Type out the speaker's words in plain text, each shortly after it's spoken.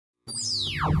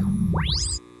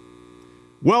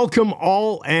Welcome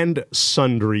all and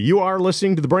sundry. You are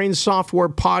listening to the Brain Software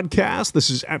Podcast. This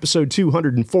is episode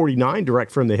 249,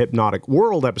 direct from the Hypnotic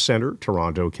World Epicenter,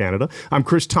 Toronto, Canada. I'm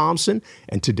Chris Thompson,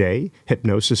 and today,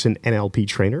 hypnosis and NLP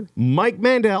trainer Mike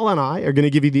Mandel and I are going to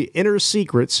give you the inner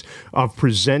secrets of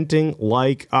presenting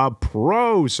like a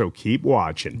pro, so keep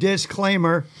watching.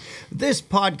 Disclaimer, this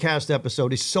podcast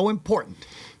episode is so important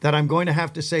that I'm going to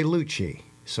have to say Lucci.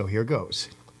 So here goes.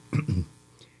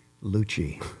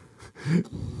 Lucci.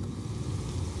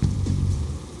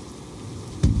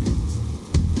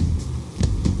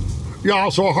 Yeah,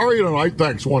 so how are you tonight?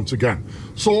 Thanks once again.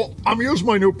 So I'm using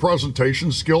my new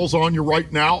presentation skills on you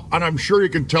right now, and I'm sure you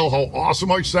can tell how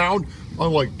awesome I sound,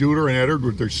 unlike Duder and Eddard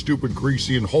with their stupid,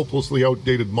 greasy, and hopelessly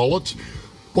outdated mullets.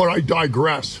 But I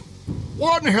digress.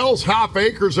 What in the hell's half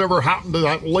acres ever happened to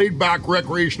that laid-back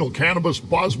recreational cannabis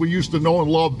buzz we used to know and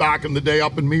love back in the day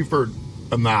up in Meaford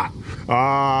and that?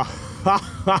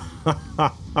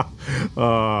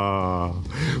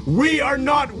 We are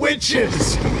not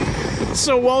witches!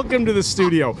 So welcome to the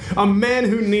studio. A man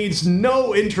who needs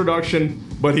no introduction,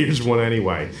 but here's one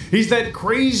anyway. He's that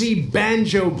crazy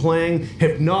banjo-playing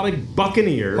hypnotic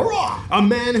buccaneer. Hurrah! A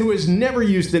man who has never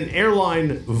used an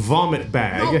airline vomit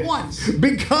bag. Not once.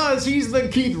 Because he's the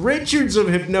Keith Richards of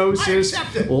hypnosis. I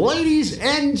accept it. Ladies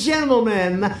and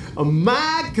gentlemen,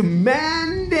 Mike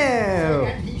Mandel.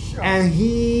 And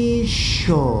he's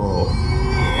sure.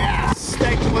 Yes,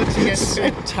 thanks once again.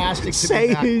 Fantastic to Say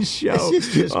be back. his show. This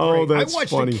is just Oh, great. that's I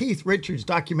watched funny. the Keith Richards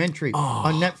documentary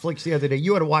on Netflix the other day.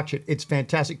 You ought to watch it. It's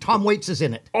fantastic. Tom Waits is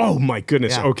in it. Oh my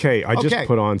goodness. Yeah. Okay, I just Okay.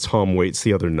 put on Tom Waits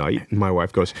the other night, and my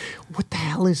wife goes, "What the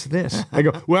hell is this?" I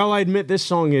go, "Well, I admit this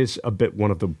song is a bit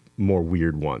one of the more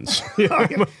weird ones."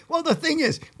 Well, the thing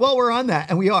is, well, we're on that,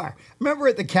 and we are. Remember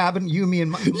at the cabin, you, me,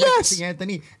 and Mike Yes.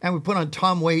 Anthony, and we put on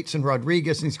Tom Waits and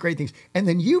Rodriguez and these great things. And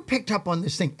then you picked up on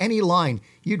this thing. Any line,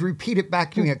 you'd repeat it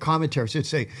back doing a commentary. So it'd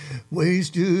say,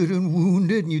 wasted and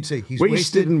wounded. And you'd say, he's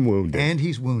Wasted and wounded. And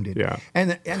he's wounded. Yeah.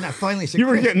 And I finally said, You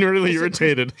were Chris, getting really I said,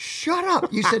 irritated. Shut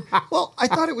up. You said, well, I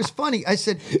thought it was funny. I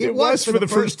said, It was for the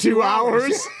first 2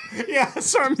 hours.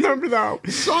 Yes, I remember that.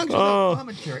 Songs without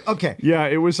commentary. Okay. Yeah,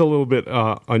 it was a little bit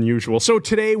unusual. So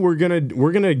today we're gonna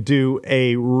do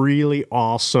a really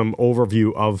awesome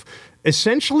overview of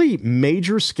essentially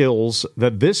major skills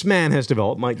that this man has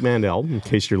developed, Mike Mandel, in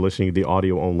case you're listening to the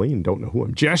audio only and don't know who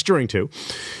I'm gesturing to,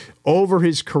 over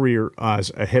his career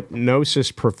as a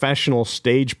hypnosis professional,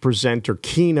 stage presenter,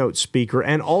 keynote speaker,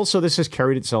 and also this has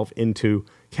carried itself into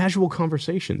casual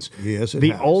conversations. Yes, it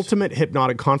The has. ultimate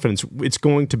hypnotic confidence. It's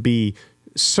going to be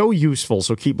so useful,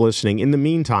 so keep listening. In the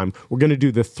meantime, we're going to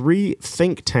do the 3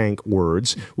 think tank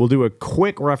words. We'll do a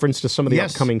quick reference to some of the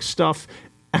Yes. upcoming stuff,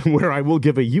 and where I will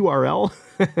give a URL.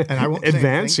 And I won't say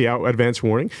advance, anything. advance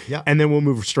warning. Yeah. And then we'll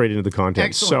move straight into the content.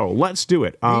 Excellent. So let's do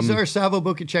it. These are Savo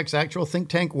Bukacek's actual think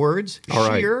tank words. All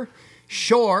right. Sheer,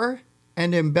 shore,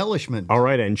 and embellishment. All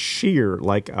right, and shear,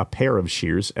 like a pair of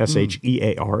shears,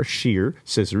 S-H-E-A-R, shear,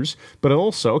 scissors. But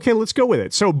also, okay, let's go with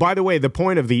it. So, by the way, the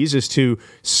point of these is to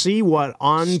see what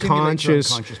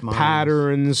unconscious unconscious minds.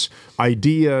 patterns,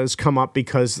 ideas come up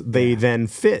because they then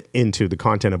fit into the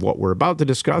content of what we're about to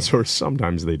discuss, or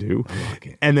sometimes they do. like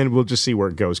it. And then we'll just see where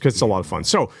it goes because it's a lot of fun.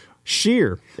 So,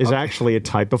 shear is actually a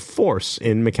type of force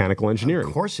in mechanical engineering.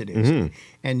 Of course it is.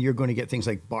 And you're going to get things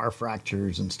like bar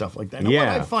fractures and stuff like that. Now,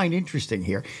 Yeah. what I find interesting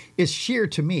here is shear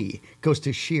to me goes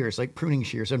to shears, like pruning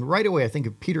shears. And right away I think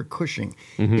of Peter Cushing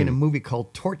in a movie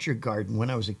called Torture Garden when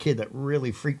I was a kid that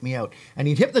really freaked me out. And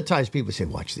he'd hypnotize people, say,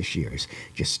 watch the shears.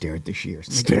 Just stare at the shears.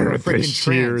 And they'd Stare go in a at the freaking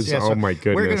trance. shears. Oh, my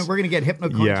goodness. We're gonna get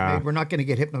hypnocoins Yeah. made. We're not going to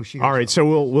get hypno shears. All right, so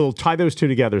we'll tie those two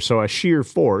together. So a shear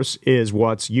force is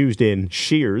what's used in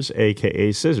shears,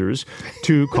 aka scissors,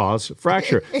 to cause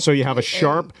fracture. So you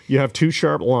have two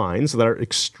sharp lines that are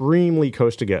extremely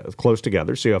close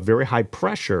together. So you have very high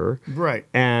pressure, Right.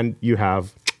 and you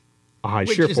have a high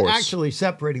Which shear is force. actually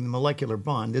separating the molecular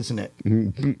bond, isn't it?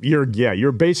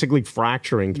 You're basically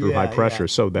fracturing through high Yeah, pressure. yeah.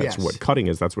 So that's Yes. what cutting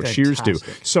is. That's what shears do.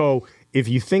 Fantastic. So if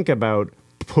you think about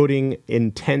putting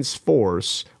intense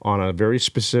force on a very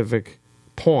specific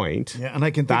point. Yeah, and I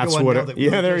can think that's of one what now it, that we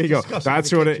yeah, were there just you go. discussing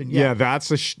That's in the what kitchen, it. Yeah,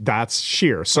 that's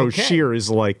shear. So Okay. shear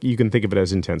is like you can think of it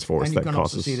as intense force And you that can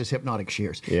also causes. see it as hypnotic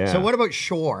shears. Yeah. So what about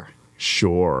shore?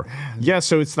 Sure. Yeah.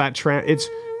 So it's that it's.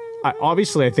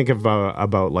 Obviously, I think of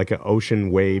about like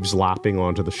ocean waves lapping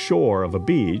onto the shore of a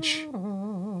beach.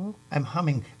 I'm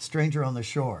humming "Stranger on the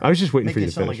Shore." I was just waiting Make for you it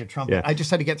to sound finish. like a trumpet. Yeah. I just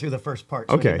had to get through the first part.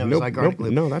 So Okay, I didn't no, know it was Zygardic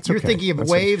loop. no, that's okay. You're thinking of That's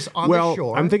waves okay. on the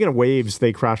shore. I'm thinking of waves.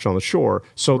 They crash on the shore.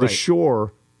 So the Right.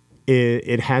 shore,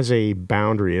 it has a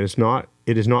boundary. It is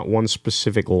not one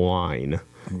specific line.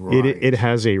 Right. It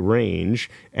has a range,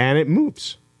 and it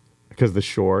moves because the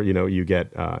shore, you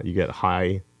get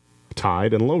high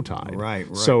tide and low tide.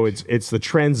 Right. So it's the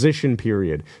transition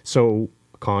period. So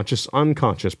conscious,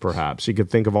 unconscious, perhaps. You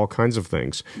could think of all kinds of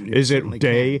things. Is it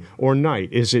day or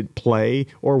night? Is it play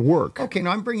or work? Okay, now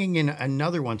I'm bringing in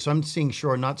another one. So I'm seeing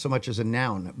shore not so much as a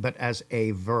noun, but as a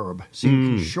verb. So you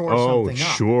can shore something up.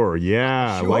 Oh, sure.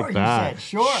 Yeah, Sure, I like that. you said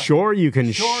shore. Sure, you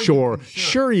can shore.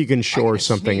 Sure, you can shore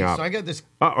something sneeze, up. So I got this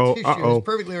Uh-oh, tissue, uh-oh. this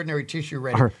perfectly ordinary tissue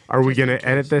ready. Are we going to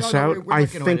edit this out? We're I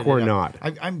not gonna think edit we're it not.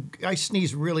 out. I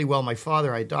sneeze really well. My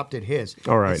father, I adopted his.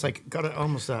 All right. It's like got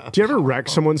almost a Do you ever power wreck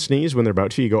bump. someone sneeze when they're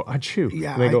about to? You go, achoo.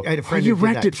 Yeah, And they go, I had a friend you who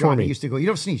did wrecked that. it for John, me. He used to go, you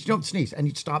don't sneeze, and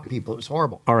he'd stop people. It was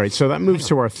horrible. All right, so that moves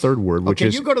to our third word, which Okay,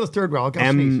 is you go to the third word. I'll go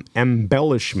sneeze.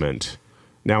 embellishment.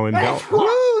 Now,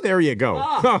 woo, there you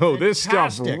go. This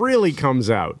stuff fantastic. really comes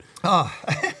out.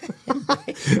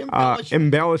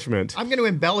 Embellishment. I'm going to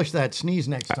embellish that sneeze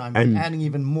next time by adding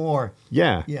even more.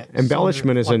 Yeah.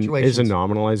 Embellishment is a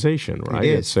nominalization, right?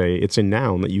 It is. It's a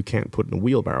noun that you can't put in a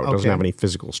wheelbarrow. It doesn't have any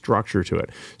physical structure to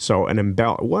it. So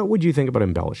what would you think about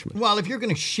embellishment? Well, if you're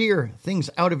going to shear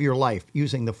things out of your life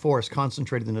using the force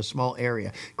concentrated in a small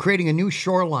area, creating a new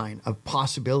shoreline of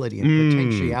possibility and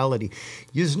potentiality,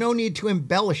 there's no need to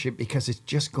embellish it because it's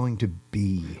just going to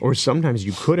be. Or sometimes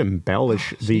you could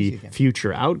embellish the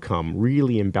future outcome,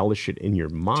 really embellish it in your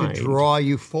mind. To draw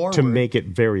you forward. To make it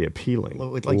very appealing.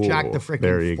 Like Jack the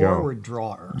frickin' forward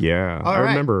drawer. Yeah. All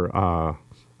right.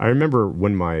 I remember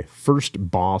when my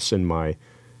first boss in my...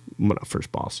 Not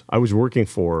first boss. I was working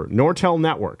for Nortel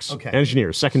Networks,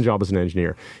 engineer, second job as an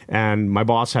engineer. And my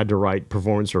boss had to write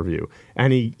performance review.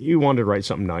 And he wanted to write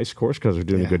something nice, of course, because they're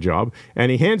doing a good job. And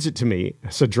he hands it to me.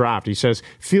 It's a draft. He says,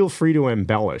 feel free to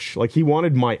embellish. Like he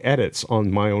wanted my edits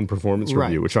on my own performance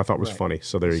review, which I thought was funny.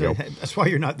 So there you go. That's why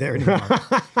you're not there anymore.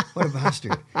 What a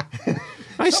bastard.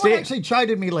 Someone actually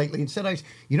chided me lately and said,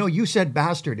 you said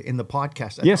bastard in the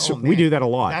podcast. Yes, we do that a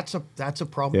lot. That's a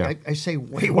problem. Yeah. I say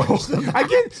way worse than that. I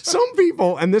get some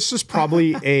people, and this is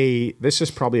probably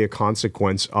a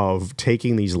consequence of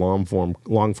taking these long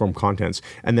form contents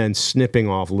and then snipping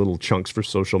off little chunks for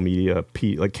social media.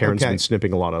 Like Karen's been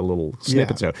snipping a lot of little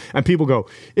snippets out, and people go,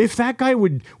 if that guy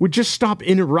would just stop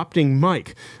interrupting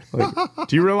Mike. Like,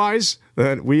 do you realize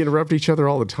that we interrupt each other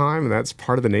all the time, and that's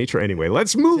part of the nature? Anyway,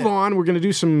 let's move on. We're going to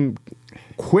do some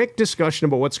quick discussion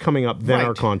about what's coming up, then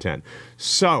our content.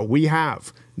 So we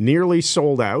have nearly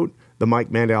sold out the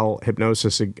Mike Mandel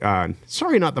Hypnosis, not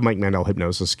the Mike Mandel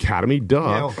Hypnosis Academy, duh.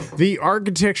 No. The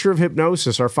Architecture of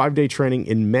Hypnosis, our 5-day training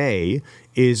in May,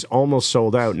 is almost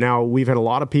sold out. Now, we've had a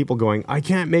lot of people going, I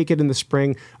can't make it in the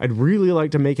spring. I'd really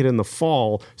like to make it in the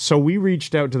fall. So we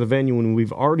reached out to the venue and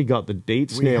we've already got the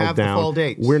dates nailed down. We have the fall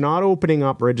dates. We're not opening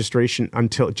up registration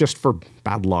until, just for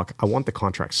bad luck, I want the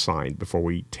contract signed before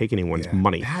we take anyone's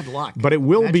money. Bad luck. But it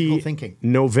will be thinking.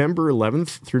 November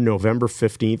 11th through November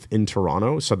 15th in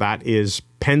Toronto. So that is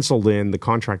penciled in. The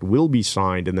contract will be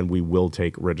signed, and then we will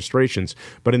take registrations.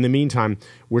 But in the meantime,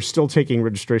 we're still taking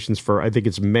registrations for, I think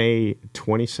it's May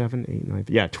 27th, 8th, 9th.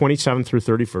 Yeah, 27th through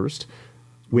 31st.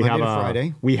 We Monday to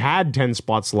Friday. We had 10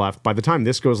 spots left. By the time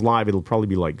this goes live, it'll probably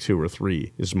be like 2 or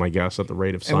 3, is my guess at the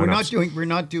rate of signups. And we're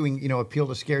not doing appeal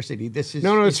to scarcity. This is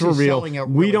it's for real.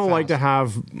 We don't like to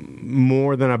fast. have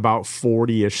more than about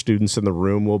 40-ish students in the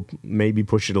room. We'll maybe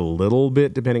push it a little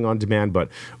bit depending on demand, but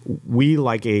we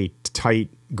like a tight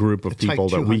group of people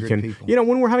that we can, people.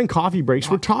 When we're having coffee breaks,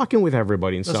 we're talking with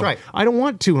everybody and stuff. That's right. I don't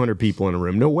want 200 people in a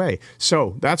room. No way.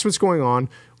 So that's what's going on.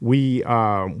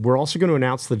 We're also going to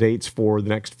announce the dates for the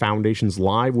next Foundations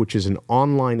Live, which is an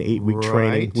online 8-week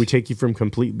training. We take you from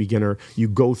complete beginner. You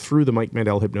go through the Mike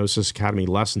Mandel Hypnosis Academy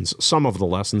lessons, some of the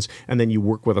lessons, and then you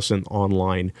work with us in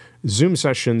online Zoom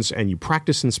sessions, and you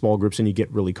practice in small groups, and you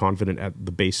get really confident at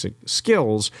the basic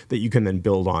skills that you can then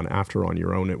build on after on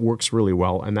your own. It works really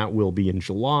well, and that will be in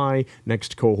July,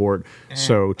 next cohort.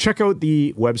 So check out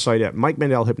the website at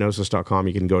MikeMandelHypnosis.com.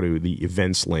 You can go to the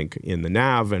events link in the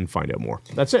nav and find out more.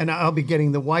 That's it. And I'll be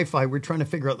getting the Wi-Fi. We're trying to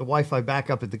figure out the Wi-Fi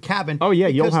backup at the cabin. Oh, yeah,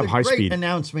 you'll have high speed. The speed. great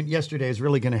announcement yesterday is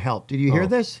really going to help. Did you hear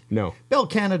this? No. Bell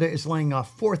Canada is laying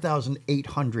off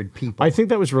 4,800 people. I think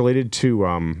that was related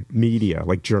to media,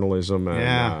 like journalism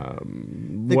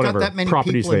and They've whatever got that many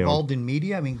properties people they involved own. in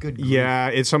media? I mean, good grief. Yeah,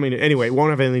 it's something. Anyway, it won't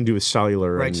have anything to do with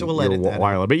cellular. Right, and so we'll edit that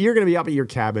wireless. But you're going to be up at your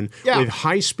cabin with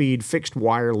high-speed, fixed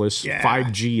wireless,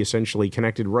 5G essentially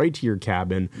connected right to your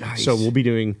cabin. Nice. So we'll be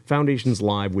doing Foundations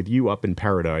Live with you up in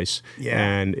paradise,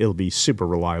 and it'll be super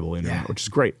reliable internet, which is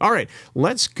great. All right,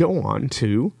 let's go on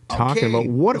to talking about.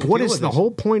 What deal is with the this.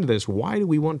 whole point of this? Why do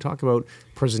we want to talk about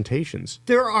presentations?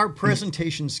 There are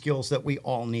presentation skills that we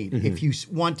all need. If you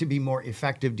want to be more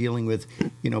effective dealing with,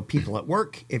 people at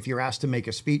work, if you're asked to make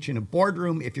a speech in a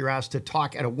boardroom, if you're asked to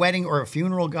talk at a wedding or a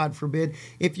funeral, God forbid,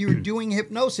 if you're doing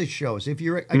hypnosis shows, if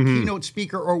you're a keynote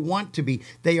speaker or want to be,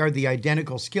 they are the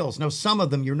identical skills. Now, some of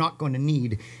them you're not going to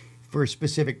need for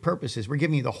specific purposes. We're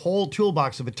giving you the whole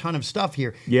toolbox of a ton of stuff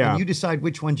here. Yeah. And you decide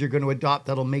which ones you're going to adopt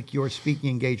that'll make your speaking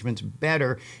engagements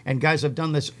better. And guys, I've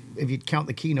done this, if you count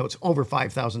the keynotes, over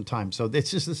 5,000 times. So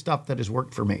this is the stuff that has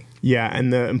worked for me. Yeah,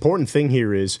 and the important thing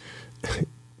here is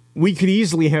we could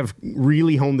easily have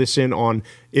really honed this in on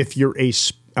if you're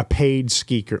a paid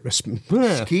speaker.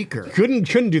 Skeeker.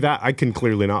 Couldn't do that. I can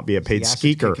clearly not be a paid Yes, it's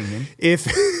speaker. kicking in.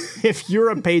 If you're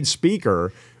a paid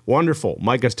speaker, wonderful.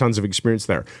 Mike has tons of experience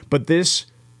there. But this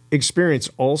experience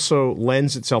also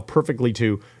lends itself perfectly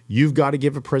to you've got to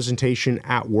give a presentation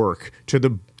at work to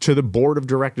the board of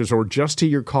directors or just to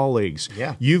your colleagues.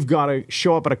 Yeah. You've got to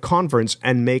show up at a conference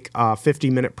and make a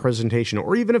 50-minute presentation,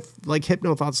 or even if like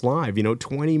Hypno Thoughts Live,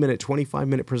 20-minute,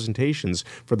 25-minute presentations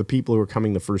for the people who are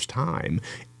coming the first time.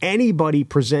 Anybody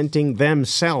presenting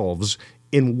themselves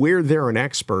in where they're an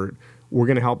expert, we're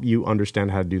going to help you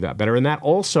understand how to do that better. And that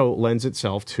also lends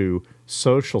itself to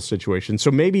social situations.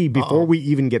 So maybe before we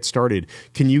even get started,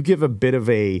 can you give a bit of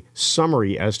a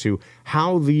summary as to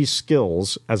how these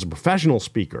skills as a professional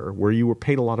speaker, where you were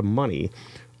paid a lot of money,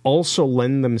 also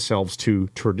lend themselves to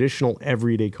traditional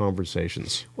everyday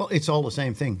conversations? Well, it's all the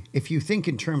same thing. If you think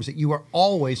in terms that you are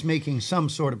always making some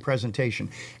sort of presentation,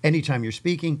 anytime you're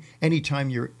speaking, anytime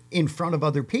you're in front of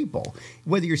other people,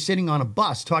 whether you're sitting on a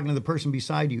bus talking to the person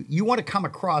beside you, you want to come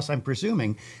across, I'm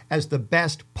presuming, as the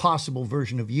best possible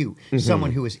version of you.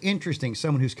 Someone who is interesting,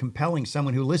 someone who's compelling,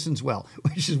 someone who listens well,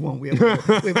 which is one we have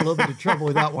a little bit of trouble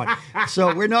with that one.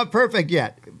 So we're not perfect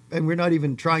yet, and we're not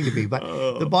even trying to be.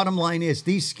 But the bottom line is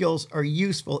these skills are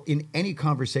useful in any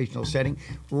conversational setting,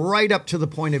 right up to the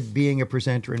point of being a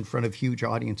presenter in front of huge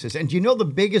audiences. And do you know the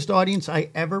biggest audience I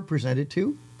ever presented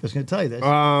to? I was going to tell you this.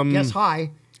 Guess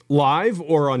high. Live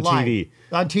or on Live. TV?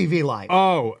 On TV live.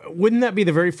 Oh, wouldn't that be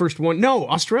the very first one? No,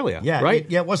 Australia. Yeah, right?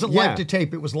 It wasn't live to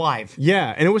tape. It was live.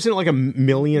 Yeah, and it wasn't like a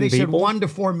million They said people. 1 to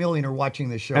 4 million are watching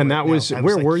this show. And right that now. was, I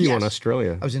where like, were you yes. in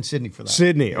Australia? I was in Sydney for that.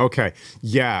 Sydney, okay.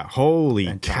 Yeah, holy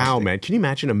cow, Fantastic. man. Can you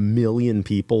imagine 1 million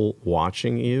people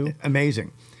watching you?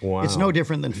 Amazing. Wow. It's no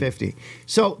different than 50.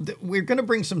 So we're going to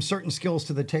bring some certain skills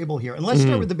to the table here. And let's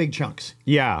start with the big chunks.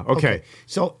 Yeah, okay.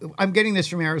 So I'm getting this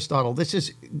from Aristotle. This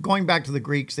is going back to the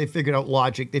Greeks. They figured out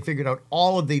logic. They figured out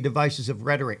all of the devices of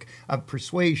rhetoric, of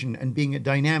persuasion, and being a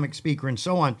dynamic speaker and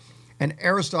so on. And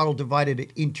Aristotle divided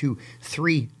it into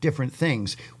 3 different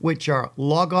things, which are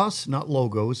logos, not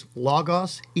logos,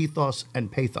 logos, ethos,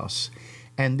 and pathos.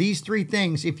 And these 3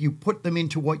 things, if you put them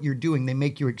into what you're doing, they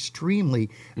make you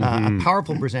extremely a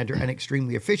powerful presenter and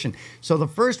extremely efficient. So the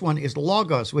first one is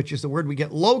logos, which is the word we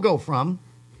get logo from.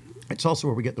 It's also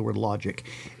where we get the word logic.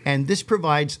 And this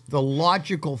provides the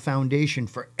logical foundation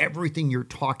for everything you're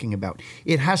talking about.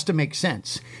 It has to make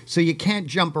sense. So you can't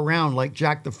jump around like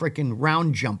Jack the frickin'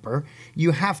 round jumper.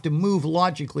 You have to move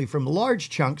logically from large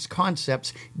chunks,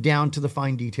 concepts, down to the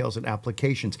fine details and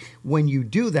applications. When you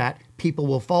do that, people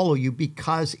will follow you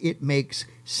because it makes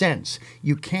sense.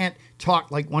 You can't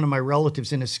talk like one of my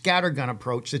relatives in a scattergun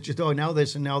approach that's just, now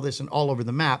this and all over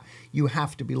the map. You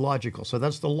have to be logical. So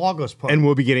that's the logos part. And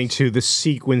we'll be getting to the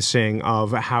sequencing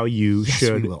of how you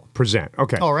should we will. present.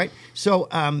 Okay. All right. So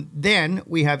then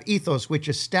we have ethos, which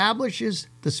establishes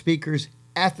the speaker's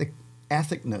ethicality.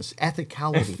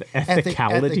 Ethicality?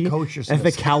 Ethicociousness. It's the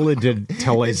ethics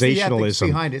Ethicalitarianism.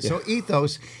 behind it. So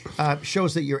ethos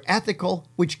shows that you're ethical,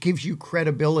 which gives you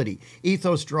credibility.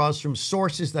 Ethos draws from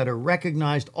sources that are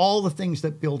recognized, all the things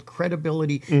that build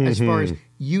credibility as far as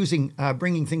using,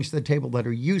 bringing things to the table that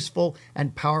are useful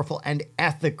and powerful and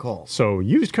ethical. So,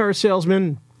 used car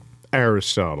salesman,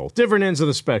 Aristotle. Different ends of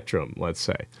the spectrum, let's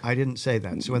say. I didn't say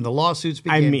that. So when the lawsuits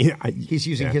begin, he's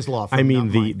using his law firm, I mean,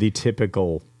 not mine. the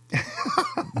typical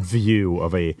view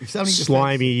of a sounding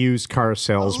slimy used car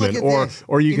salesman, at or this.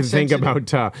 or you can think Insensitive.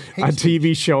 about a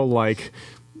TV show like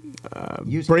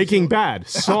Using Breaking his- Bad,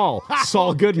 Saul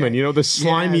Goodman, the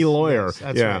slimy Yes, lawyer. yes,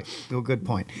 that's right. Well, good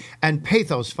point. And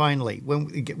pathos, finally, when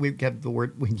we get the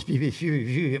word, maybe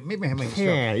I'm having a stroke.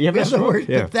 Yeah, you have We a have the stroke? word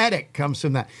Yeah. pathetic comes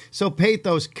from that. So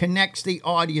pathos connects the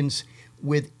audience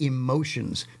with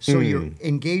emotions. So you're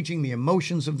engaging the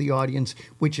emotions of the audience,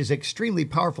 which is extremely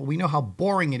powerful. We know how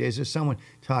boring it is if someone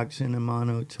talks in a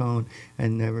monotone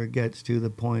and never gets to the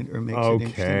point or makes it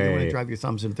interesting. They want to drive your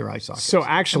thumbs into their eye sockets. So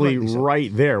actually,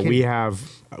 right there, we have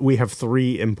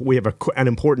an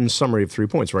important summary of 3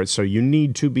 points, right? So you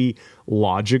need to be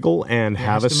logical and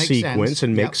have a sequence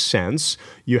and make sense.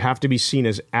 You have to be seen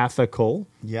as ethical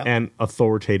and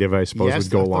authoritative, I suppose,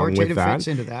 would go along with that. Fits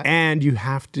into that. And you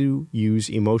have to use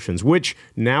emotions, which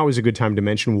now is a good time to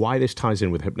mention why this ties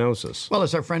in with hypnosis. Well,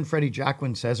 as our friend Freddie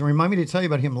Jacquin says, and remind me to tell you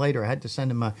about him later. I had to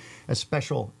send him a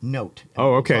special note.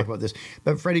 Oh, okay. Talk about this.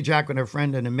 But Freddie Jacquin, our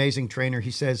friend, an amazing trainer,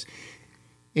 he says,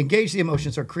 engage the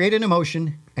emotions, or create an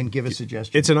emotion and give a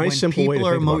suggestion. It's a nice, simple way to think about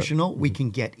it. When people are emotional, we can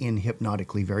get in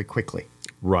hypnotically very quickly.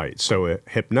 Right. So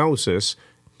hypnosis,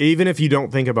 even if you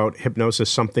don't think about hypnosis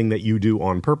something that you do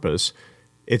on purpose,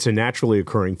 it's a naturally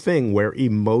occurring thing where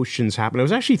emotions happen. I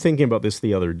was actually thinking about this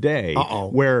the other day,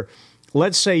 where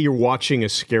let's say you're watching a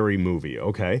scary movie,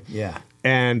 okay? Yeah.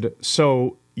 And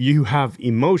so you have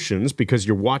emotions because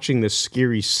you're watching this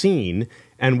scary scene,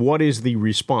 and what is the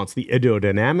response? The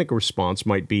aerodynamic response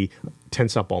might be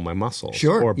tense up all my muscles.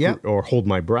 Sure, or hold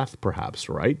my breath, perhaps,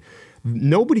 right?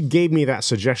 Nobody gave me that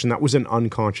suggestion. That was an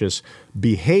unconscious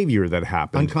behavior that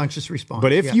happened. Unconscious response.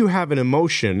 But if you have an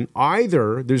emotion,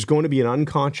 either there's going to be an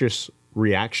unconscious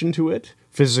reaction to it,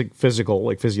 physical,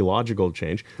 like physiological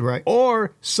change, right?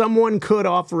 Or someone could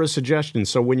offer a suggestion.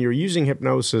 So when you're using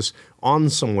hypnosis on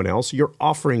someone else, you're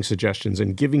offering suggestions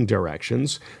and giving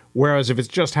directions. Whereas if it's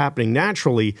just happening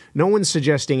naturally, no one's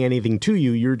suggesting anything to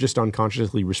you. You're just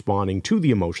unconsciously responding to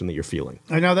the emotion that you're feeling.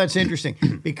 I know that's interesting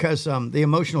because the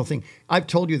emotional thing, I've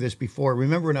told you this before.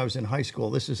 Remember when I was in high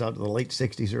school, this is out of the late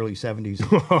 60s, early 70s.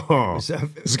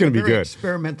 This is going to be good.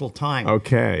 Experimental time.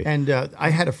 Okay. And I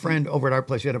had a friend over at our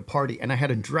place. We had a party, and I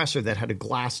had a dresser that had a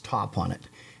glass top on it.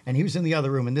 And he was in the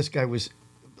other room, and this guy was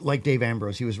like Dave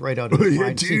Ambrose. He was right out of his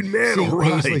mind, seeing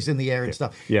paisleys in the air and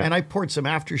stuff. Yeah. And I poured some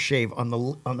aftershave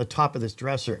on the top of this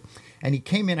dresser. And he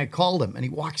came in, I called him, and he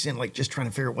walks in like just trying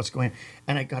to figure out what's going on.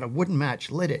 And I got a wooden match,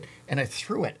 lit it, and I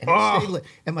threw it, and it stayed lit.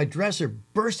 And my dresser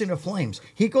burst into flames.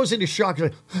 He goes into shock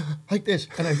like this,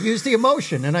 and I used the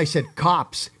emotion, and I said,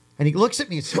 "Cops." And he looks at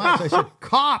me and smiles. I said,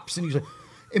 "Cops." And he's like,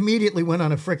 immediately went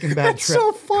on a freaking bad trip.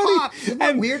 So funny. Cops. Isn't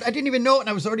that weird? I didn't even know it, and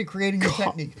I was already creating the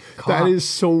technique. Cops. That is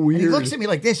so weird. And he looks at me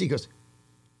like this. He goes,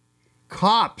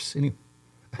 "Cops." And he...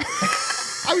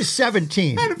 I was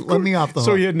 17. Let me off the hook.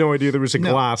 So he had no idea there was a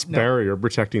glass barrier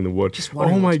protecting the wood.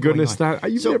 Oh my goodness,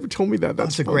 you've never told me that.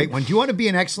 That's a great one. Do you want to be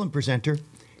an excellent presenter?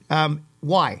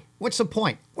 Why? What's the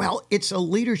point? Well, it's a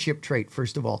leadership trait,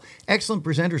 first of all. Excellent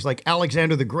presenters like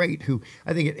Alexander the Great, who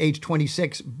I think at age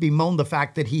 26 bemoaned the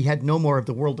fact that he had no more of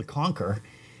the world to conquer.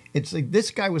 It's like this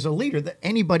guy was a leader that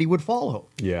anybody would follow.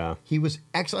 Yeah. He was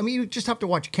excellent. I mean, you just have to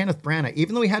watch Kenneth Branagh.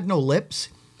 Even though he had no lips,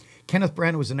 Kenneth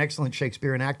Branagh was an excellent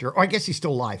Shakespearean actor. Or I guess he's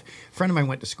still alive. A friend of mine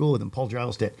went to school with him, Paul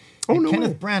Giles did.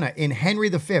 Kenneth Branagh, in Henry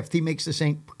V, he makes the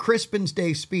St. Crispin's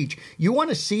Day speech. You want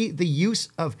to see the use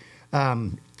of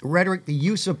rhetoric, the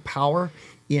use of power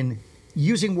in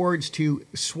using words to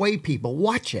sway people.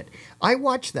 Watch it. I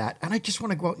watch that, and I just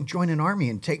want to go out and join an army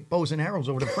and take bows and arrows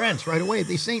over to France right away.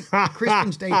 The St.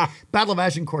 Crispin's Day Battle of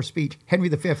Agincourt speech, Henry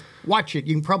V. Watch it.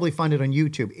 You can probably find it on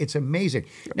YouTube. It's amazing.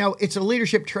 Now, it's a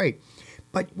leadership trait,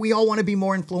 but we all want to be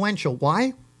more influential.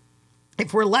 Why?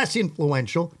 If we're less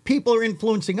influential, people are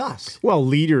influencing us. Well,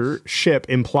 leadership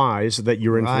implies that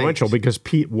you're influential because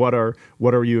what are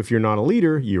you if you're not a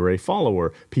leader? You're a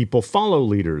follower. People follow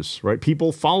leaders, right?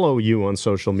 People follow you on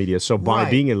social media. So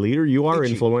by being a leader, you are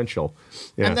influential.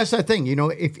 Yeah. And that's the thing. You know,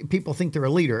 if people think they're a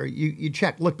leader, you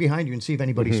check, look behind you and see if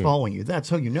anybody's following you. That's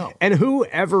how you know. And who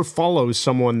ever follows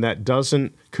someone that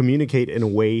doesn't communicate in a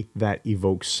way that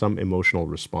evokes some emotional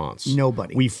response?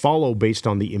 Nobody. We follow based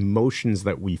on the emotions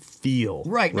that we feel.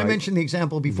 Right. And I mentioned the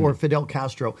example before, Fidel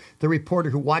Castro, the reporter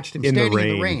who watched him standing in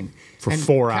the rain. For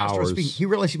 4 hours. He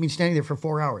realized he'd been standing there for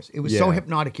 4 hours. It was so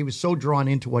hypnotic. He was so drawn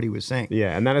into what he was saying.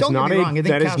 Yeah, and that is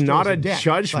not a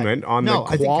judgment on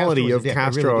the quality of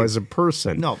Castro as a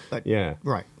person. No.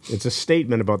 Right. It's a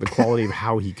statement about the quality of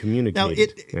how he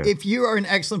communicated. Now, if you are an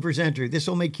excellent presenter, this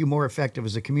will make you more effective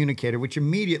as a communicator, which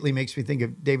immediately makes me think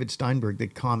of David Steinberg, the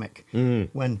comic,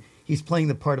 when he's playing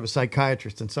the part of a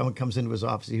psychiatrist and someone comes into his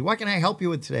office. What can I help you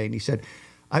with today? And he said,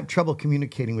 I have trouble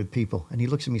communicating with people. And he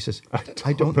looks at me and says,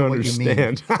 I don't know what you mean.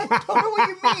 understand. I don't know what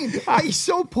you mean. He's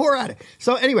so poor at it.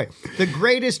 So anyway, the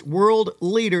greatest world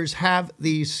leaders have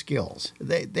these skills.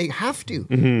 They have to.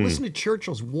 Listen to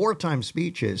Churchill's wartime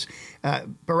speeches.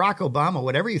 Barack Obama,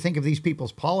 whatever you think of these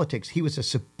people's politics, he was a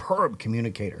superb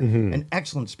communicator, an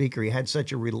excellent speaker. He had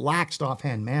such a relaxed,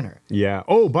 offhand manner. Yeah.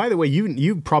 Oh, by the way,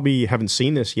 you probably haven't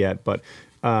seen this yet, but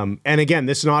and again,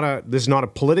 this is not a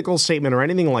political statement or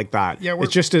anything like that. Yeah, we're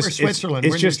It's Switzerland.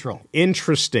 We're just neutral.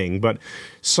 interesting. But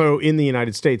so in the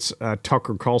United States,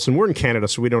 Tucker Carlson, we're in Canada,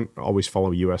 so we don't always follow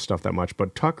U.S. stuff that much.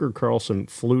 But Tucker Carlson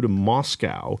flew to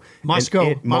Moscow.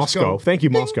 Moscow. Thank you,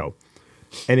 Ding. Moscow.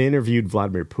 And interviewed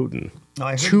Vladimir Putin. Oh,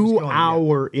 I heard he was going,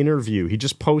 2-hour interview. He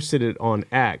just posted it on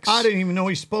X. I didn't even know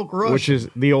he spoke Russian. Which is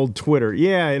the old Twitter.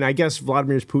 Yeah, and I guess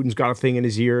Vladimir Putin's got a thing in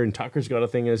his ear, and Tucker's got a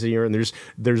thing in his ear, and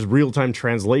there's real-time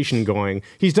translation going.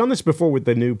 He's done this before with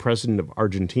the new president of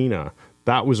Argentina.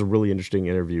 That was a really interesting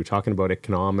interview, talking about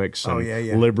economics and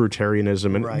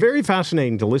libertarianism, and very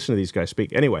fascinating to listen to these guys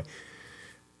speak. Anyway,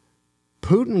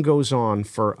 Putin goes on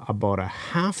for about a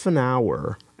half an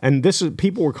hour. And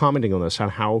people were commenting on this, on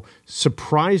how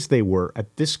surprised they were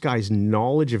at this guy's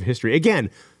knowledge of history. Again,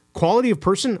 quality of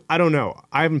person, I don't know.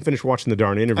 I haven't finished watching the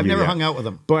darn interview I've never yet. hung out with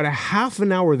him. But a half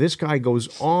an hour, this guy goes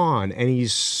on, and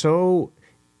he's so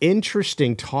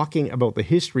interesting talking about the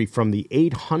history from the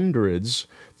 800s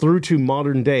through to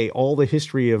modern day, all the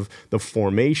history of the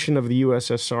formation of the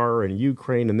USSR and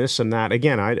Ukraine and this and that.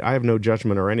 Again, I have no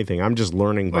judgment or anything. I'm just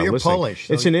learning by you're listening. Polish,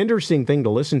 so it's an interesting thing to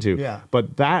listen to. Yeah.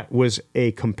 But that was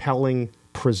a compelling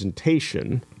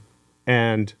presentation,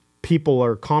 and people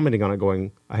are commenting on it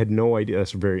going, I had no idea.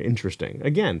 That's very interesting.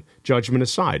 Again, judgment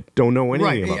aside, don't know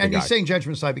anything about the and guy. he's saying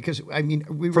judgment aside because, I mean,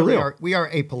 we are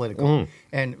apolitical.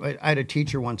 And I had a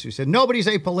teacher once who said, nobody's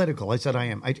apolitical. I said, I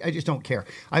am. I just don't care.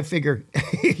 I figure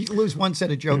you lose one set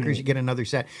of jokers, you get another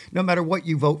set. No matter what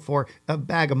you vote for, a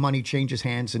bag of money changes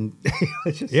hands. And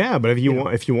yeah, but if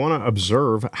you want to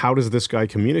observe how does this guy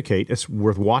communicate, it's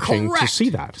worth watching to see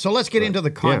that. So let's get into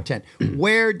the content.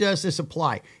 Where does this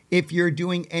apply? If you're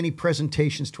doing any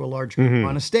presentations to a large group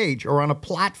on a stage or on a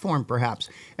platform, perhaps.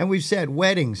 And we've said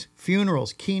weddings,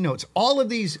 funerals, keynotes, all of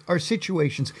these are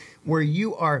situations where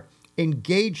you are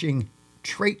engaging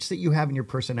traits that you have in your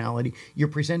personality. You're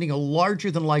presenting a larger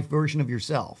than life version of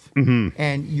yourself.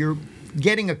 And you're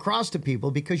getting across to people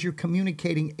because you're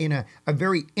communicating in a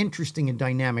very interesting and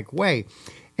dynamic way.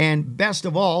 And best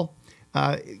of all,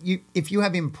 if you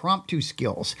have impromptu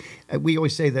skills, we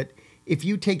always say that if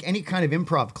you take any kind of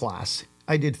improv class,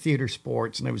 I did theater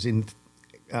sports and I was in,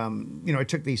 I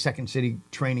took the Second City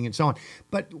training and so on.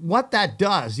 But what that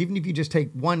does, even if you just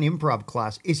take one improv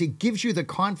class, is it gives you the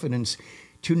confidence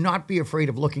to not be afraid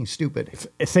of looking stupid.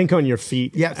 Think on your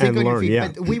feet and learn. Your feet. Yeah.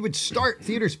 But we would start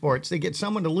theater sports. They get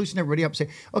someone to loosen everybody up and say,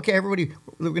 okay, everybody,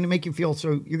 we're going to make you feel so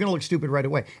you're going to look stupid right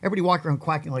away. Everybody walk around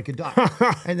quacking like a duck.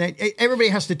 And then everybody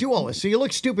has to do all this. So you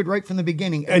look stupid right from the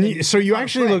beginning. And so you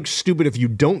actually look stupid if you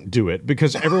don't do it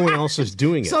because everyone else is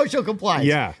doing it. Social compliance.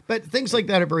 Yeah. But things like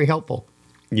that are very helpful.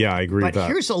 Yeah, I agree with that. But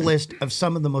here's a list of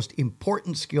some of the most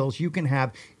important skills you can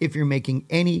have if you're making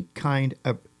any kind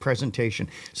of presentation.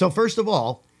 So first of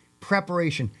all,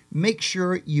 preparation. Make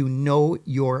sure you know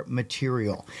your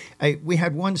material. We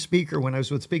had one speaker when I was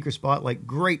with Speaker Spotlight,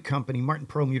 great company. Martin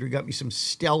Perlmutter got me some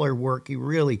stellar work. He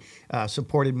really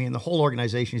supported me, and the whole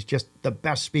organization is just the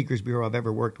best speakers bureau I've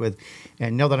ever worked with.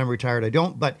 And now that I'm retired, I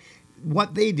don't. But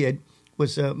what they did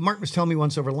was Martin was telling me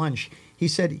once over lunch, he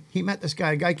said he met this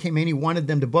guy. A guy came in, he wanted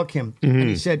them to book him. And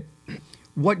he said,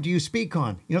 what do you speak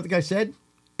on? You know what the guy said?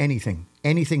 Anything.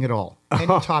 Anything at all. Any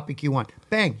topic you want.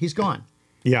 Bang, he's gone.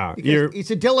 Yeah.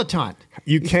 He's a dilettante.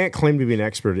 You can't claim to be an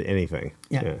expert at anything.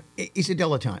 Yeah. He's a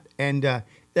dilettante. And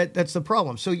that's the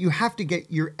problem. So you have to get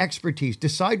your expertise,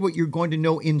 decide what you're going to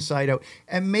know inside out,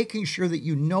 and making sure that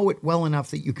you know it well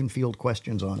enough that you can field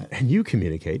questions on it. And you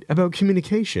communicate about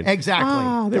communication.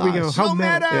 Exactly. There we go. So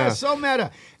meta. So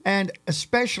meta. And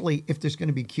especially if there's going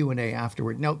to be Q&A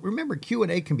afterward. Now, remember,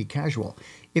 Q&A can be casual.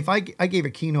 If I gave a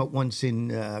keynote once in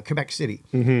Quebec City,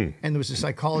 and there was a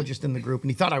psychologist in the group, and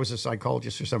he thought I was a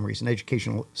psychologist for some reason,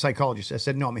 educational psychologist. I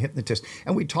said, no, I'm a hypnotist.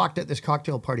 And we talked at this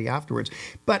cocktail party afterwards.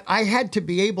 But I had to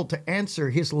be able to answer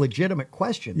his legitimate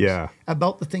questions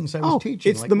about the things I was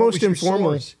teaching. It's like, the most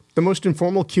informal. The most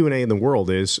informal Q&A in the world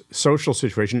is social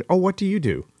situation. Oh, what do you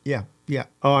do? Yeah.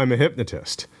 Oh, I'm a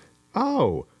hypnotist.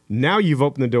 Oh, Now you've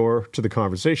opened the door to the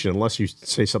conversation, unless you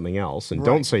say something else and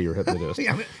don't say you're a hypnotist.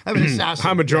 I'm an assassin.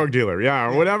 I'm a drug dealer,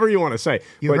 or whatever you want to say.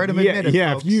 You heard him admit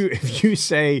it, folks. If you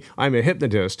say I'm a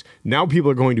hypnotist, now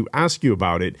people are going to ask you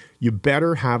about it. You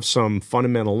better have some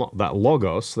fundamental, that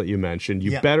logos that you mentioned,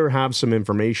 you better have some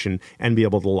information and be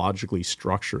able to logically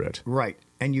structure it. Right.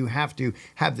 And you have to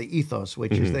have the ethos,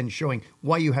 which is then showing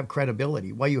why you have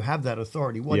credibility, why you have that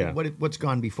authority, what's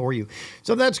gone before you.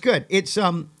 So that's good. It's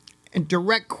and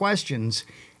direct questions.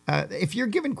 If you're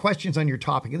given questions on your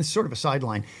topic, and this is sort of a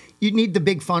sideline, you need the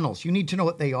big funnels. You need to know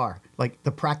what they are, like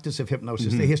the practice of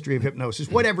hypnosis, the history of hypnosis,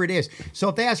 whatever it is. So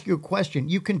if they ask you a question,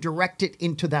 you can direct it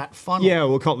into that funnel. Yeah,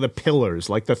 we'll call it the pillars,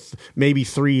 like the maybe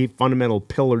 3 fundamental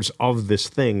pillars of this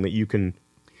thing that you can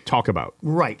talk about.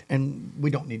 Right, and we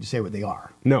don't need to say what they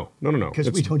are. No.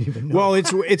 Because we don't even know. Well,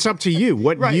 it's up to you.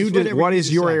 What Right, you did. What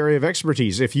is your decide. area of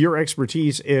expertise? If your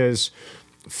expertise is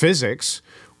physics,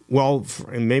 well,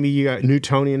 maybe you got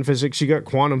Newtonian physics, you got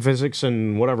quantum physics,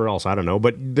 and whatever else. I don't know.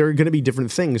 But there are going to be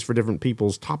different things for different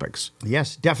people's topics.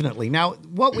 Yes, definitely. Now,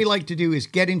 what we like to do is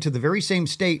get into the very same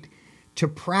state to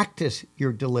practice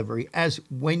your delivery as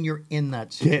when you're in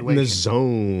that situation. Get in the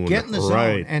zone. Get in the zone.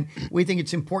 Right. And we think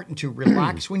it's important to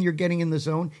relax when you're getting in the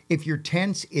zone. If you're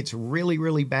tense, it's really,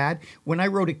 really bad. When I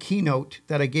wrote a keynote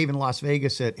that I gave in Las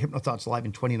Vegas at HypnoThoughts Live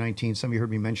in 2019, some of you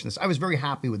heard me mention this, I was very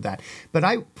happy with that. But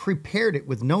I prepared it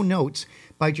with no notes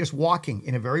by just walking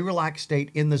in a very relaxed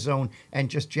state in the zone and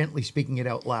just gently speaking it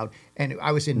out loud. And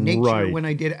I was in nature when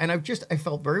I did it. And I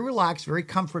felt very relaxed, very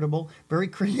comfortable, very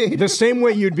creative. The same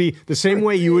way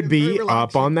you would be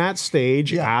up on that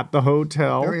stage at the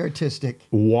hotel. Very artistic.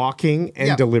 Walking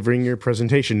and delivering your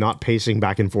presentation, not pacing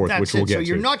back and forth, which we'll get to. So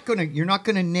you're not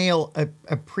gonna nail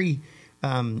a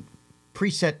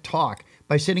preset talk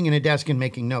by sitting in a desk and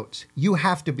making notes. You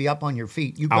have to be up on your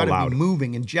feet. You've got to be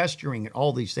moving and gesturing and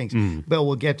all these things. But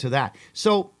we'll get to that.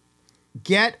 So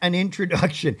get an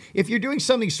introduction. If you're doing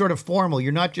something sort of formal,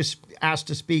 you're not just asked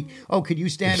to speak, oh, could you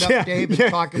stand up, Dave,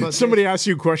 and talk about Somebody this? asks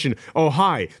you a question. Oh,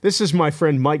 hi, this is my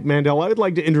friend Mike Mandel. I would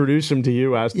like to introduce him to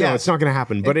you. No, it's not going to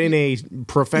happen. But in a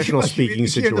professional speaking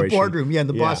situation. In the boardroom, and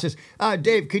the boss says,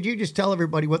 Dave, could you just tell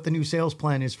everybody what the new sales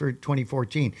plan is for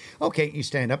 2014? Okay, you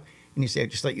stand up. And you say,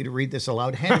 I'd just like you to read this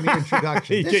aloud. Hand him your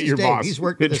introduction. This is Dave. Boss. He's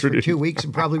worked with us for 2 weeks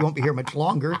and probably won't be here much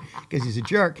longer because he's a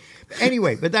jerk. But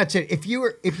anyway, but that's it. If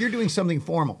you're doing something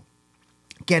formal,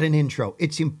 get an intro.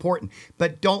 It's important.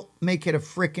 But don't make it a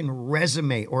frickin'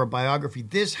 resume or a biography.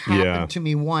 This happened to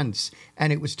me once,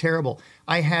 and it was terrible.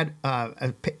 I had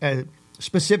a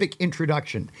specific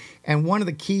introduction, and one of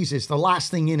the keys is the last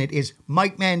thing in it is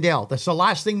Mike Mandel. That's the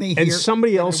last thing they hear. And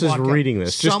somebody else is reading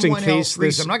this, just in case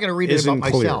this I'm not going to read it about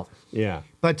myself. Yeah.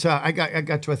 But I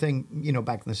got to a thing,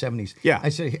 back in the 70s. Yeah. I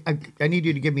said, I need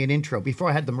you to give me an intro before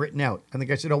I had them written out. And the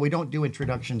guy said, oh, we don't do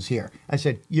introductions here. I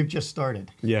said, you've just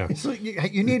started. Yeah. So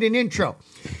you need an intro.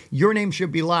 Your name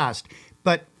should be last.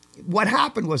 But what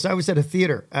happened was I was at a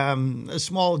theater, a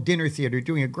small dinner theater,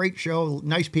 doing a great show,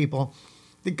 nice people.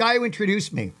 The guy who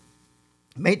introduced me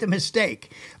made the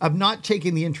mistake of not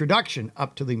taking the introduction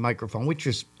up to the microphone, which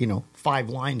was, 5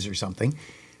 lines or something.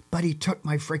 But he took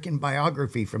my freaking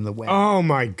biography from the web. Oh,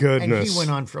 my goodness. And he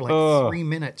went on for like 3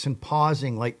 minutes and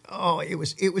pausing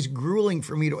it was grueling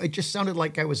for me. It just sounded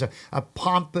like I was a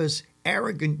pompous,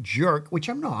 arrogant jerk, which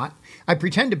I'm not. I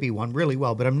pretend to be one really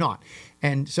well, but I'm not.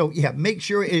 And so, make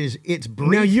sure it's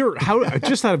brief. Now,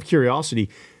 just out of curiosity,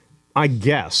 I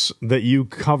guess that you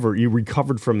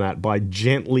recovered from that by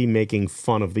gently making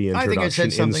fun of the introduction. I think I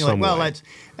said something like, well, way.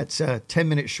 that's a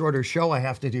 10-minute shorter show I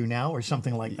have to do now, or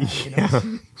something like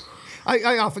that.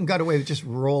 I often got away with just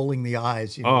rolling the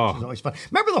eyes, which is always fun.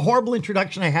 Remember the horrible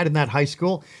introduction I had in that high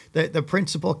school? The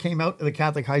principal came out of the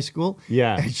Catholic high school.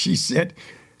 Yeah. And she said,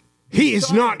 He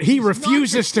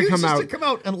refuses to come out. to come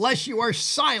out unless you are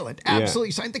silent.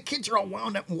 Absolutely silent. The kids are all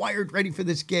wound up and wired, ready for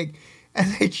this gig.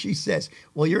 And then she says,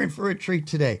 well, you're in for a treat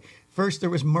today. First, there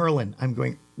was Merlin. I'm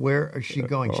going, where is she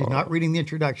going? She's not reading the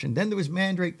introduction. Then there was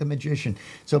Mandrake the Magician.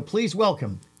 So please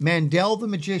welcome Mandel the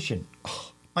Magician.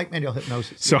 Oh, Mike Mandel,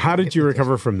 Hypnosis. So how did you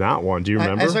recover from that one? Do you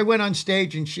remember? As I went on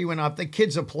stage and she went up, the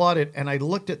kids applauded, and I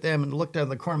looked at them and looked out of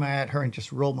the corner of my eye at her and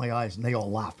just rolled my eyes, and they all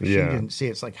laughed. She didn't see it.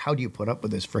 It's like, how do you put up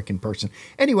with this freaking person?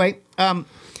 Anyway,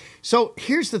 so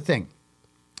here's the thing.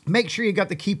 Make sure you got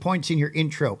the key points in your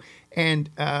intro. And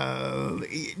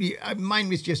mine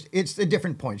was it's the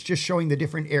different points, just showing the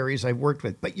different areas I've worked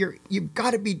with. But you've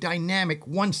got to be dynamic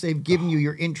once they've given you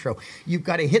your intro. You've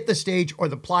got to hit the stage or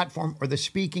the platform or the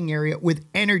speaking area with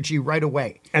energy right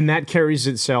away. And that carries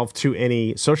itself to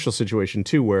any social situation,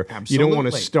 too, where you don't want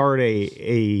to start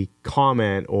a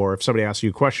comment, or if somebody asks you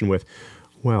a question with,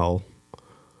 well,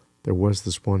 There was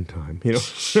this one time, you know.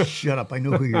 Shut up. I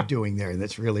know who you're doing there.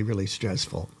 That's really, really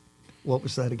stressful. What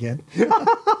was that again?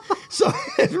 So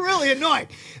it's really annoying.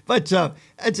 But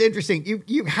it's interesting.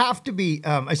 You have to be,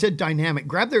 I said dynamic.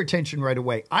 Grab their attention right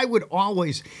away. I would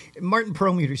always, Martin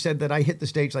Perlmutter said that I hit the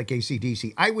stage like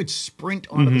AC/DC. I would sprint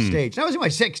onto the stage. And I was in my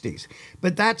 60s.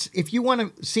 But that's, if you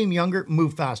want to seem younger,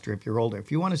 move faster if you're older.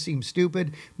 If you want to seem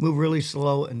stupid, move really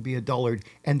slow and be a dullard,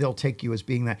 and they'll take you as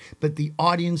being that. But the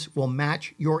audience will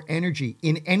match your energy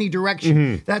in any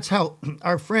direction. That's how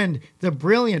our friend, the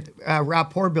brilliant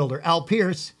rapport builder, Al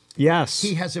Pierce, Yes.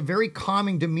 he has a very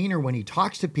calming demeanor when he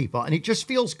talks to people, and it just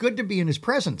feels good to be in his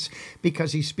presence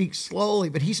because he speaks slowly,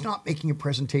 but he's not making a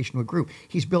presentation to a group.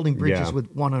 He's building bridges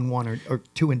with one-on-one or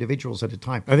two individuals at a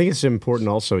time. I think it's important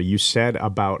also, you said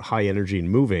about high energy and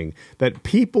moving, that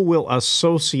people will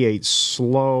associate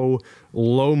slow,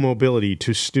 low mobility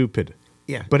to stupid.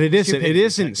 Yeah. But it isn't. Stupidity, It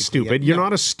isn't technically, stupid. yeah. You're No.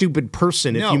 not a stupid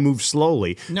person if No. you move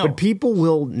slowly. No. But people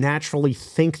will naturally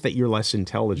think that you're less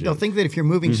intelligent. They'll think that if you're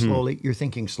moving slowly, you're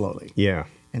thinking slowly. Yeah.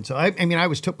 And so, I mean, I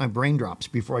always took my brain drops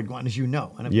before I'd go on, as you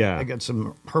know. And I got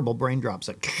some herbal brain drops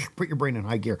that put your brain in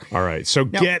high gear. All right. So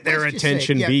Now, get their let's just say,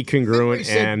 attention, yeah, be like congruent, we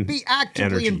said, and be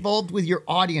actively energy. involved with your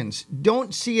audience.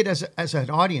 Don't see it as an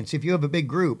audience. If you have a big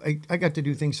group, I got to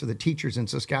do things for the teachers in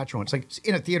Saskatchewan. It's like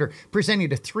in a theater presenting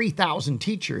to 3,000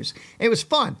 teachers. It was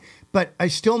fun. But I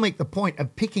still make the point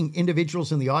of picking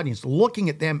individuals in the audience, looking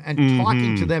at them and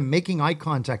talking to them, making eye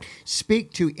contact.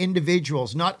 Speak to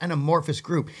individuals, not an amorphous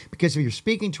group. Because if you're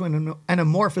speaking to an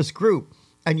amorphous group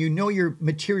and you know your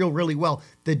material really well,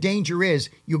 the danger is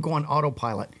you'll go on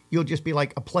autopilot. You'll just be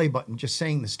like a play button, just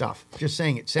saying the stuff, just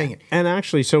saying it. And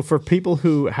actually, so for people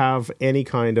who have any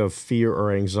kind of fear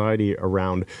or anxiety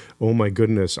around, oh my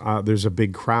goodness, there's a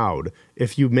big crowd,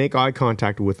 if you make eye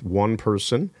contact with one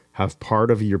person, have part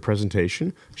of your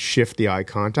presentation, shift the eye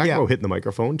contact, go hit the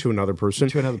microphone to another person.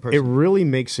 It really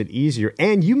makes it easier.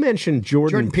 And you mentioned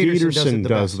Jordan Peterson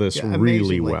does this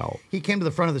really well. He came to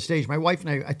the front of the stage. My wife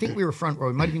and I think we were front row.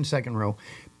 We might have been second row.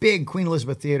 Big Queen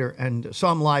Elizabeth Theater, and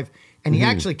saw him live. And he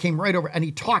actually came right over and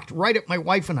he talked right at my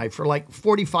wife and I for like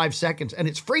 45 seconds. And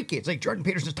it's freaky. It's like Jordan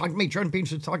Peterson's talking to me. Jordan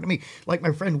Peterson's talking to me. Like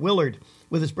my friend Willard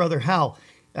with his brother Hal.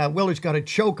 Willard's got a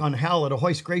choke on Hal at a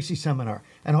Hoist Gracie seminar.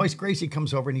 And Hoist Gracie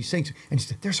comes over and he sings. And he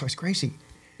said, there's Hoist Gracie.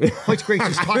 Hoist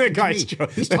Gracie's talking to me.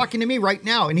 He's talking to me right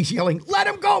now. And he's yelling, let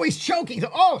him go. He's choking.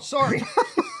 Oh, sorry.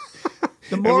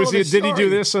 Did he do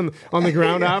this on the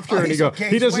ground after? And he go,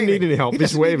 he doesn't need any help.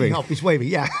 He's waving. He's waving,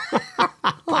 yeah.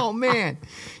 Oh, man.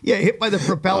 Yeah, hit by the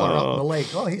propeller up in the lake.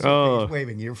 Oh, he's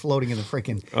waving. You're floating in the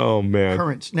freaking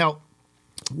currents. Now,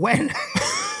 when...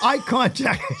 eye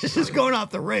contact is just going off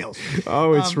the rails.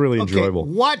 Oh, it's really enjoyable.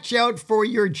 Watch out for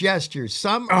your gestures.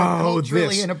 Some are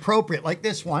culturally inappropriate, like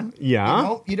this one.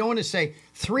 Yeah. You don't want to say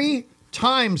 3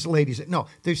 times, ladies. No,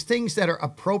 there's things that are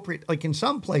appropriate. Like in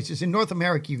some places, in North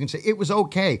America, you can say it was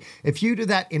okay. If you do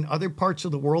that in other parts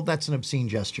of the world, that's an obscene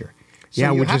gesture.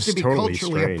 So you have to be totally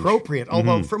culturally strange. Appropriate,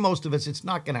 although for most of us, it's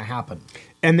not going to happen.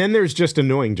 And then there's just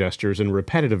annoying gestures and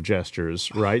repetitive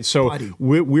gestures, right? So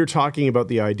we're talking about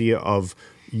the idea of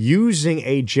using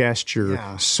a gesture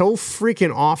so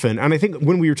freaking often. And I think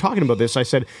when we were talking about this, I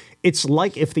said, it's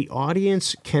like if the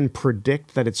audience can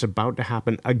predict that it's about to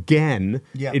happen again,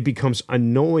 it becomes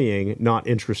annoying, not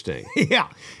interesting. Yeah.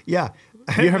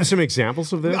 Do you have some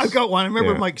examples of this? I've got one. I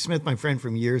remember Mike Smith, my friend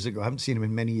from years ago. I haven't seen him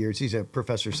in many years. He's a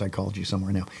professor of psychology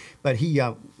somewhere now. But he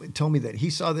told me that he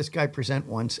saw this guy present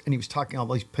once, and he was talking all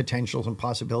these potentials and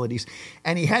possibilities.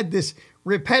 And he had this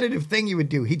repetitive thing he would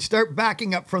do. He'd start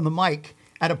backing up from the mic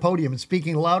at a podium and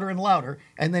speaking louder and louder.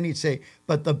 And then he'd say,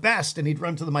 but the best, and he'd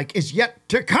run to the mic, is yet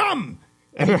to come.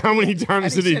 And how many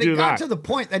times did he do that? It got to the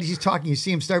point that he's talking, you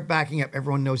see him start backing up.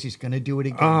 Everyone knows he's going to do it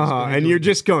again. And you're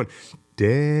just going,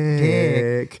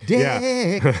 Dick. Dick.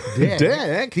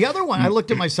 The other one, I looked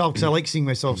at myself because I like seeing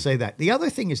myself say that. The other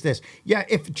thing is this. Yeah,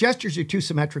 if gestures are too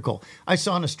symmetrical. I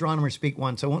saw an astronomer speak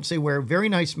once. I won't say where. Very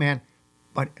nice man.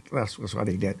 But that's what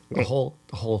he did the whole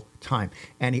time.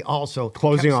 And he also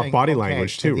closing kept off saying, body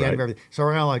language too, right? So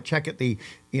we're going to check at the,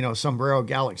 Sombrero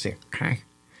Galaxy. Okay.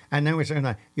 And then we're saying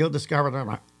that you'll discover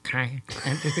that, okay.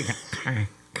 And just become,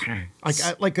 okay.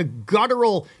 Like a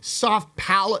guttural, soft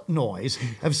palate noise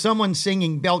of someone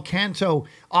singing bel canto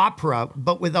opera,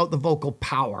 but without the vocal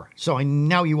power. So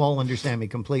now you all understand me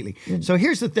completely. So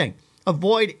here's the thing.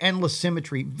 Avoid endless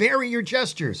symmetry. Vary your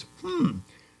gestures.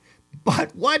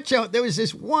 But watch out. There was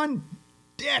this one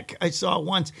dick I saw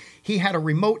once. He had a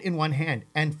remote in one hand,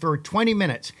 and for 20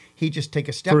 minutes, he'd just take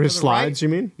a step For to his the slides, right. you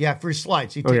mean? Yeah, for his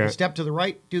slides. He'd take Okay. a step to the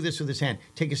right, do this with his hand.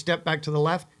 Take a step back to the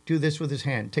left, do this with his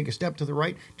hand. Take a step to the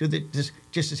right, do this,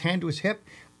 just his hand to his hip.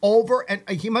 Over, and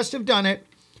he must have done it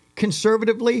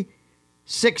conservatively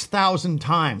 6,000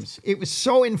 times. It was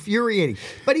so infuriating.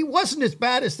 But he wasn't as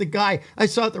bad as the guy I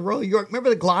saw at the Royal York. Remember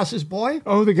the glasses boy?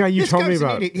 Oh, the guy you This told guy me was an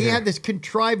about. idiot. He had this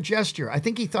contrived gesture. I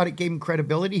think he thought it gave him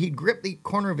credibility. He'd grip the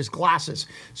corner of his glasses.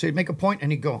 So he'd make a point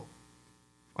and he'd go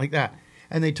like that.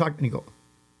 And they'd talk and he'd go,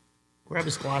 grab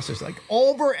his glasses like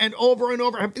over and over and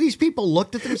over. Have these people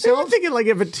looked at I'm themselves? thinking like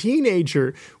if a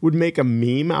teenager would make a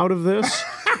meme out of this,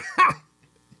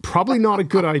 probably not a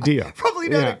good idea. Probably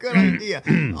not Yeah. a good idea.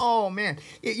 Oh, man.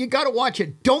 You got to watch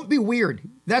it. Don't be weird.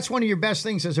 That's one of your best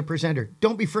things as a presenter.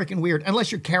 Don't be freaking weird,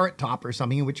 unless you're Carrot Top or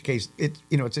something, in which case it's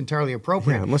entirely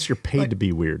appropriate. Yeah, unless you're paid to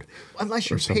be weird. Unless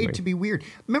you're something. paid to be weird.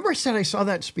 Remember I said I saw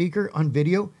that speaker on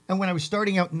video? And when I was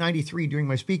starting out in 93 doing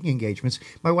my speaking engagements,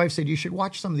 my wife said, you should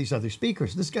watch some of these other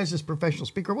speakers. This guy's this professional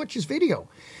speaker. Watch his video.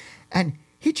 And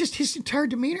his entire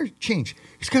demeanor changed.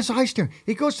 He's got his eyes staring.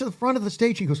 He goes to the front of the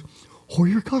stage. He goes, who are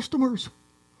your customers?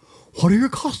 What are your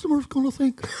customers going to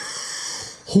think?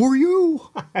 Who are you?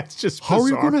 That's just How are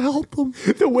you bizarre. going to help them?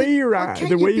 The way you're Why at, can't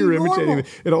the way you you're be imitating normal?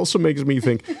 it also makes me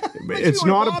think it's me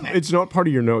not wanna vomit. it's not part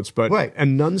of your notes, but Right.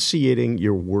 enunciating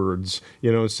your words,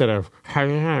 instead of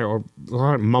or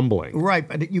mumbling. Right,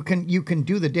 but you can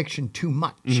do the diction too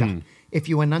much if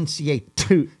you enunciate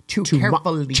Too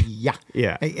carefully. much.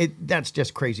 Yeah. That's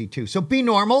just crazy too. So be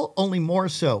normal, only more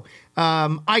so.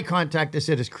 Eye contact, I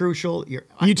said, is crucial.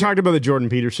 You talked about the Jordan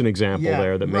Peterson example Yeah,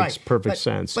 there that makes right. perfect But-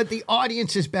 sense. But the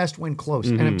audience is best when close.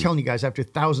 And I'm telling you guys, after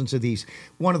thousands of these,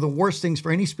 one of the worst things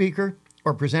for any speaker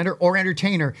or presenter or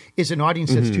entertainer is an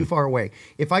audience that's too far away.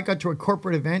 If I got to a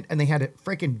corporate event and they had a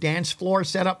freaking dance floor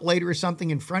set up later or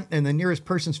something in front and the nearest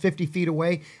person's 50 feet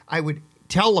away, I would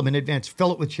tell them in advance,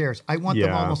 fill it with chairs. I want them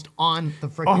Yeah. almost on the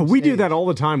freaking Oh, we do stage. that all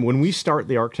the time. When we start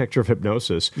the architecture of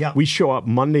hypnosis, Yeah. we show up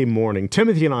Monday morning.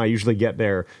 Timothy and I usually get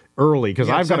there early because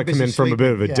Yeah, I've got to I'm come busy in from a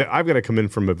bit of a sleeping, yeah. I've got to come in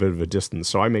from a bit of a distance,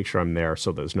 so I make sure I'm there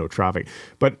so there's no traffic.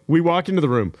 But we walk into the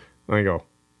room and I go,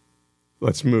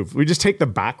 let's move. We just take the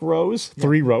back rows,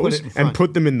 3 rows, it in and front.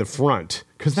 put them in the front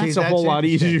because See, that's a that's whole lot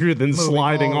interesting. easier than Moving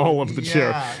sliding all of the chair.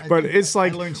 yeah, I But think it's I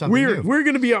like learned something we're new.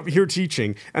 going to be up here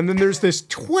teaching, and then there's this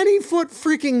 20-foot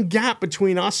freaking gap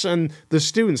between us and the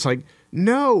students. Like,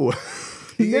 no.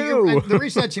 No. And the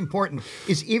reason that's important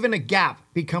is even a gap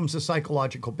becomes a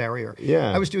psychological barrier.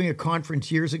 Yeah. I was doing a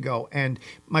conference years ago, and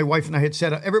my wife and I had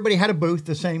set up, everybody had a booth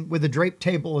the same, with a draped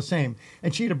table the same,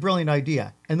 and she had a brilliant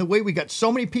idea. And the way we got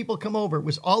so many people come over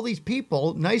was all these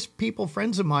people, nice people,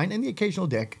 friends of mine, and the occasional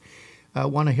dick,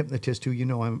 one a hypnotist who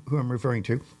who I'm referring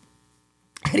to.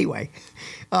 Anyway,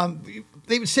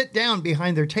 they would sit down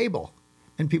behind their table.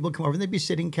 And people would come over and they'd be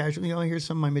sitting casually. Oh, here's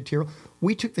some of my material.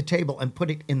 We took the table and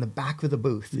put it in the back of the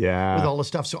booth Yeah. with all the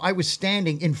stuff. So I was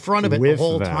standing in front of it With the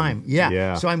whole them. time. Yeah.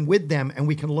 Yeah. So I'm with them and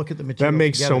we can look at the material That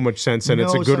makes together. so much sense, and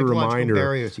it's a No good psychological reminder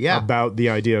barriers. Yeah. about the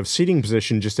idea of seating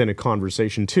position just in a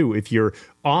conversation too. If you're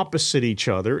opposite each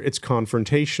other, it's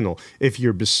confrontational. If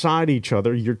you're beside each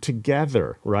other, you're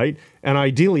together, right? And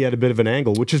ideally at a bit of an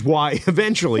angle, which is why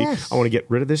eventually Yes. I want to get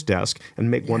rid of this desk and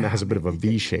make one that has a bit of a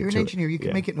V shape You're an to it. engineer. You can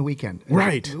Yeah. make it in a weekend.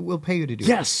 Right. We'll pay you to do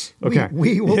Yes. it. Okay.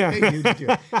 We will Yeah. pay you to do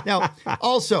it. Now,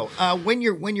 also, when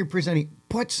you're presenting,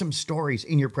 put some stories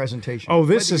in your presentation. Oh,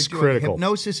 this Whether is you're doing critical.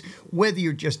 Hypnosis, whether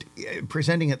you're just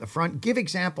presenting at the front, give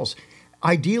examples.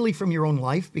 Ideally from your own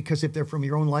life, because if they're from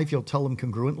your own life, you'll tell them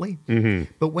congruently. Mm-hmm.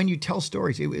 But when you tell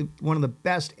stories, one of the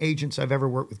best agents I've ever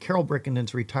worked with, Carol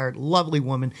Brickenden's retired, lovely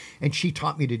woman, and she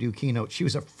taught me to do keynotes. She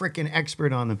was a freaking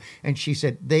expert on them. And she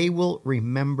said, they will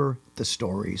remember the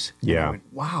stories. And Yeah. I went,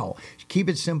 wow, keep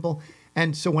it simple.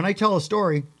 And so when I tell a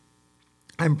story,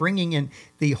 I'm bringing in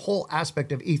the whole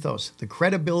aspect of ethos, the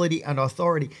credibility and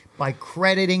authority by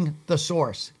crediting the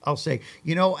source. I'll say,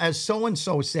 as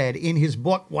so-and-so said in his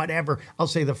book, whatever, I'll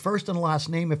say the first and last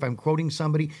name if I'm quoting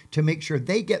somebody to make sure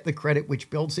they get the credit, which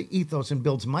builds the ethos and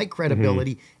builds my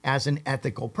credibility as an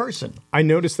ethical person. I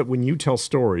noticed that when you tell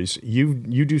stories, you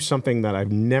do something that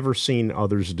I've never seen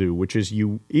others do, which is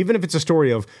even if it's a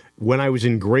story of when I was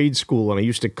in grade school and I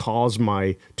used to cause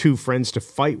my 2 friends to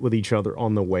fight with each other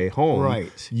on the way home,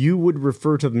 Right. you would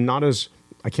refer to them not as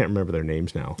I can't remember their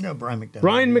names now. No, Brian McDowell.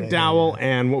 Brian Yeah, McDowell,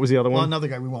 yeah. and what was the other Well, one? another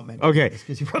guy we won't mention. Okay,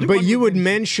 but you would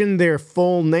mention their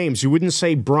full names. You wouldn't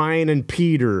say Brian and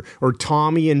Peter or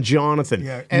Tommy and Jonathan.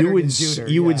 Yeah, you Edward would and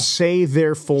Judah, you would yeah. say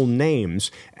their full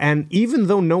names, and even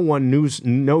though no one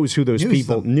knows who those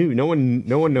people no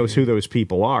one knows who those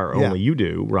people are. Yeah. Only you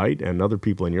do, right? And other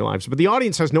people in your lives. But the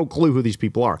audience has no clue who these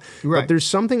people are. Right. But there's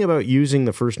something about using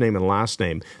the first name and last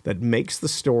name that makes the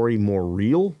story more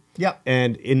real. Yep.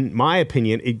 And in my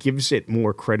opinion, it gives it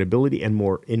more credibility and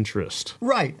more interest.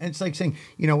 Right. And it's like saying,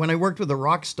 you know, when I worked with a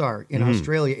rock star in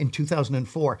Australia in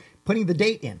 2004, putting the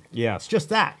date in. Yes. Just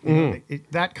that. You know,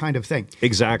 that kind of thing.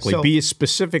 Exactly. So, Be as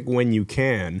specific when you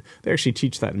can. They actually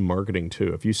teach that in marketing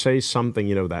too. If you say something,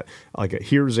 you know, that like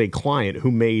here's a client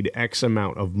who made X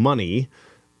amount of money,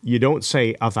 you don't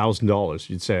say $1,000.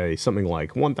 You'd say something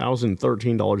like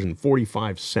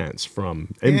 $1,013.45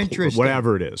 from Interesting.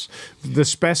 whatever it is. The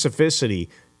specificity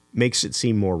makes it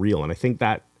seem more real, and I think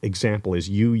that example is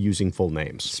you using full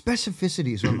names.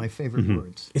 specificity is one of my favorite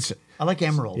words. I like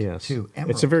emerald, too.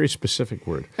 Emerald. It's a very specific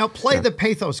word. Now, play the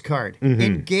pathos card.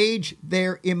 Engage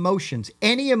their emotions.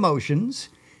 Any emotions,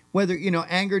 whether, you know,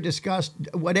 anger, disgust,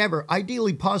 whatever,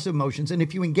 ideally positive emotions. And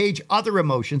if you engage other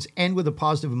emotions, end with a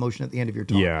positive emotion at the end of your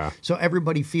talk. Yeah. So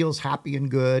everybody feels happy and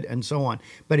good and so on.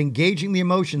 But engaging the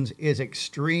emotions is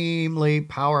extremely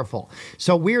powerful.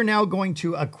 So we're now going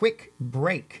to a quick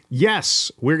break.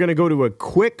 Yes, we're going to go to a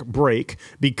quick break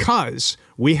because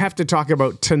we have to talk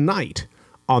about tonight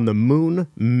on the Moon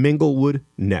Minglewood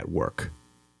Network.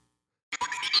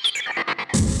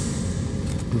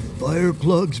 The fire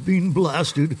plug's been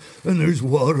blasted and there's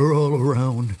water all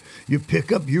around. You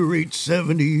pick up your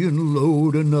 870 and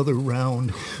load another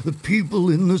round. The people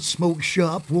in the smoke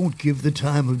shop won't give the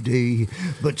time of day,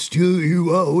 but still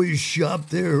you always shop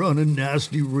there on a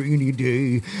nasty rainy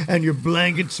day. And your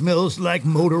blanket smells like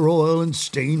motor oil and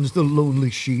stains the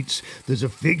lonely sheets. There's a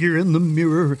figure in the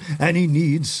mirror and he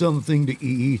needs something to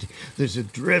eat. There's a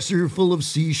dresser full of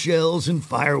seashells and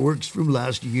fireworks from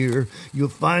last year. You'll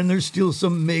find there's still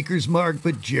some Maker's Mark,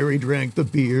 but Jerry drank the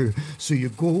beer. So you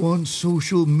go on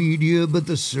social media, but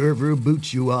the server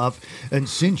boots you off. And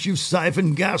since you've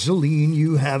siphoned gasoline,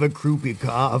 you have a croupy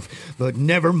cough. But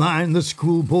never mind the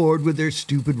school board with their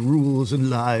stupid rules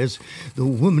and lies. The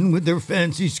women with their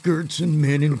fancy skirts and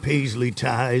men in paisley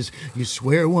ties. You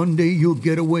swear one day you'll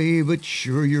get away, but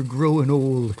sure you're growing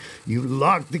old. You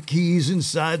lock the keys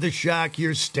inside the shack,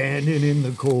 you're standing in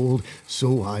the cold.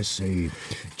 So I say,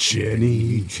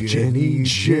 Jenny, Jenny,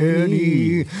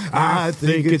 Jenny, I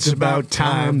think it's about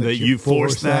time that you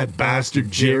force that bastard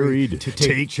Jerry to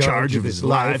take charge of his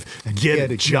life and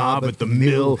get a job at the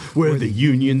mill where the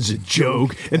union's a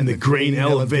joke and the grain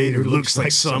elevator looks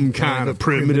like some kind of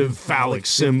primitive phallic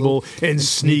symbol, and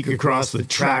sneak across the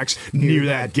tracks near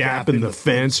that gap in the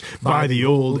fence by the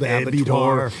old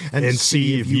abattoir and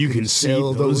see if you can see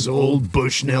those old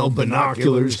Bushnell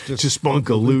binoculars to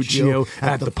Spunkaluccio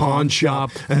at the pawn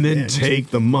shop, and then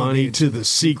take the money to the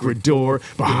secret door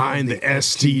behind the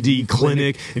STD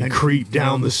clinic and creep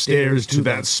down the stairs to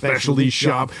that specialty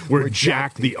shop where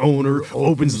Jack, the owner,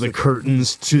 opens the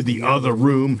curtains to the other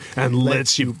room and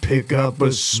lets you pick up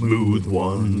a smooth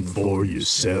one for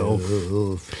yourself.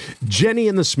 Jenny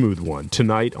and the Smooth One,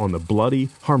 tonight on the Bloody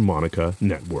Harmonica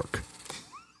Network.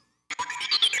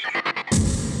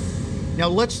 Now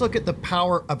let's look at the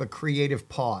power of a creative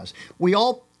pause. We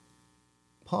all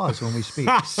pause when we speak.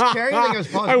 Scary thing was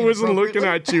pausing. I wasn't looking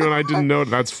at you and I didn't know.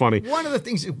 That's funny. One of the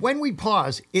things is when we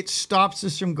pause, it stops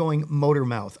us from going motor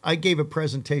mouth. I gave a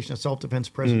presentation, a self-defense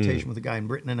presentation with a guy in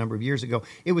Britain a number of years ago.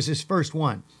 It was his first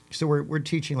one. So we're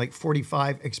teaching like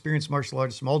 45 experienced martial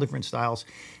artists from all different styles.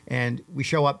 And we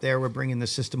show up there, we're bringing the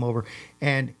system over.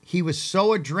 And he was so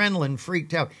adrenaline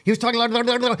freaked out. He was talking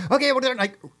okay,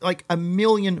 like a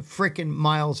million freaking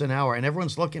miles an hour. And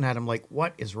everyone's looking at him like,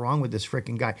 what is wrong with this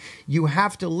freaking guy? You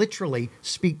have to literally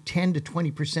speak 10 to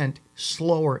 20%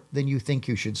 slower than you think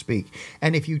you should speak.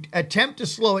 And if you attempt to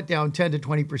slow it down 10 to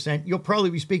 20%, you'll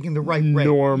probably be speaking the right rate.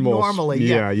 Normally,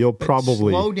 yeah. You'll but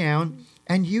probably slow down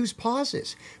and use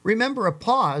pauses. Remember, a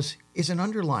pause is an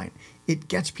underline. It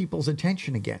gets people's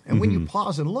attention again. And when you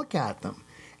pause and look at them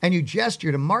and you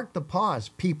gesture to mark the pause,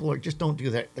 people are, just don't do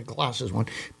that, the glasses one.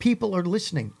 People are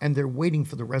listening and they're waiting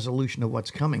for the resolution of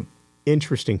what's coming.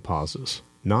 interesting pauses.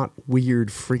 not weird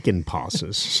freaking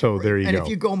pauses. So there you and go. And if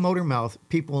you go motor mouth,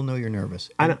 people will know you're nervous.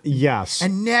 Yes.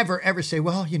 And never, ever say,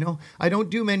 well, I don't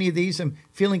do many of these. I'm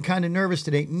feeling kind of nervous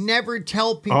today. Never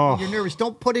tell people you're nervous.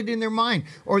 Don't put it in their mind,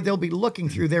 or they'll be looking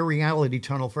through their reality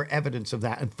tunnel for evidence of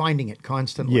that and finding it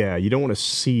constantly. Yeah, you don't want to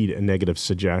seed a negative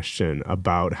suggestion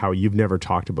about how you've never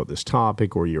talked about this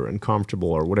topic or you're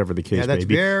uncomfortable or whatever the case may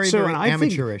be. Very, very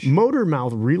amateurish. Motor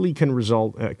mouth really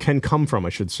can come from, I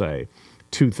should say,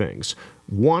 two things.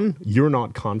 One, you're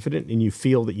not confident and you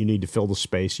feel that you need to fill the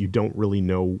space. You don't really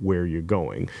know where you're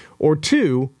going. Or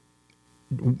two,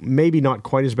 maybe not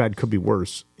quite as bad, could be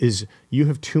worse, is you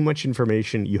have too much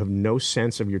information, you have no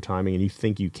sense of your timing, and you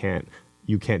think you can't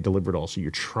deliver it all. So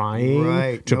you're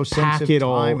trying to pack it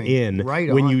all in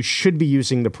when you should be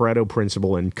using the Pareto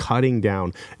principle and cutting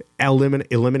down,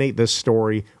 eliminate this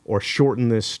story or shorten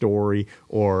this story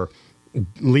or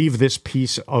leave this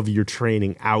piece of your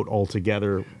training out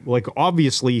altogether. Like,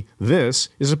 obviously, this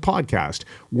is a podcast.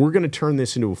 We're going to turn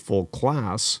this into a full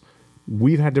class.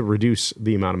 We've had to reduce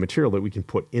the amount of material that we can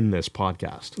put in this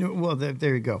podcast. Well,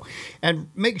 there you go. And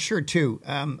make sure, too,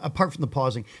 apart from the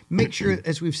pausing, make sure,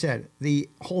 as we've said, the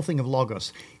whole thing of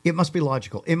logos, it must be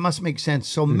logical. It must make sense.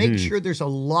 So make sure there's a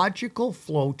logical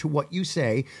flow to what you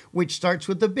say, which starts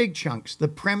with the big chunks, the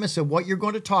premise of what you're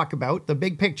going to talk about, the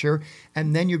big picture,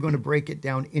 and then you're going to break it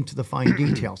down into the fine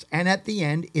details. And at the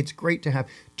end, it's great to have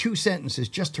 2 sentences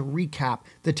just to recap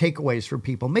the takeaways for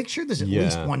people. Make sure there's at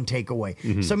least one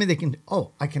takeaway. Something they can,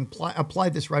 I can apply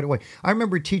this right away. I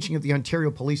remember teaching at the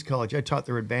Ontario Police College. I taught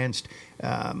their advanced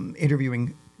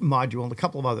interviewing module and a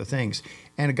couple of other things.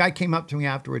 And a guy came up to me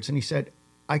afterwards and he said,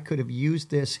 I could have used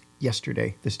this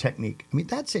yesterday, this technique. I mean,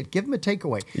 that's it. Give them a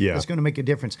takeaway. Yeah. That's going to make a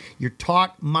difference. Your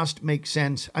talk must make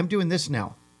sense. I'm doing this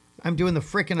now. I'm doing the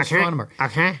frickin' astronomer.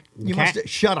 You must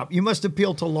shut up. You must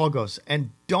appeal to logos and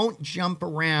don't jump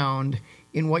around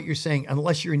in what you're saying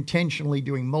unless you're intentionally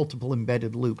doing multiple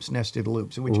embedded loops, nested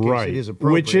loops, in which case it is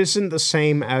appropriate. Which isn't the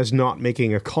same as not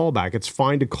making a callback. It's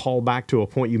fine to call back to a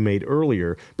point you made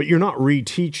earlier, but you're not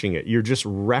reteaching it. You're just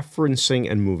referencing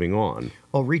and moving on.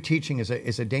 Oh, reteaching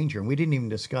is a danger, and we didn't even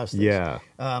discuss this. Yeah.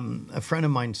 A friend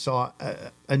of mine saw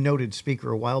a noted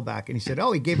speaker a while back, and he said,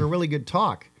 he gave a really good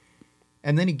talk.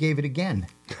 And then he gave it again.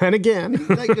 And again.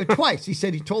 Twice. He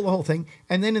said he told the whole thing.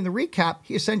 And then in the recap,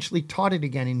 he essentially taught it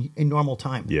again in normal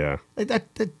time. Yeah.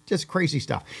 That's just crazy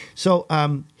stuff. So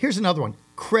here's another one.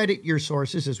 Credit your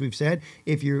sources, as we've said.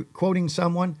 If you're quoting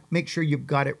someone, make sure you've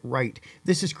got it right.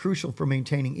 This is crucial for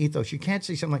maintaining ethos. You can't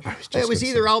say something like, it was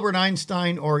either Albert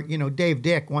Einstein or, Dave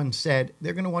Dick once said.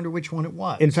 They're going to wonder which one it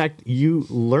was. In fact, you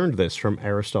learned this from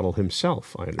Aristotle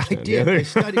himself, I understand. I did. I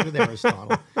studied with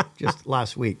Aristotle just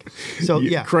last week. So,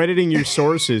 yeah. Crediting your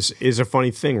sources is a funny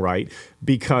thing, right?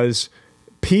 Because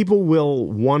people will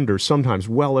wonder sometimes,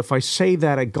 well, if I say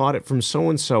that I got it from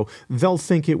so-and-so, they'll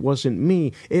think it wasn't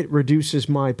me. It reduces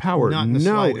my power. Not in the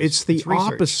no, slightest. it's the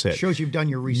opposite. It shows you've done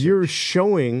your research. You're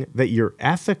showing that you're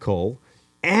ethical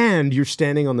and you're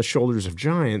standing on the shoulders of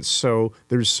giants, so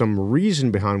there's some reason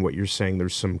behind what you're saying.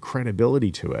 There's some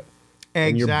credibility to it. Exactly.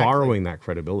 And you're borrowing that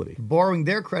credibility. Borrowing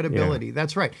their credibility. Yeah.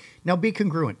 That's right. Now, be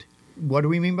congruent. What do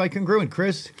we mean by congruent,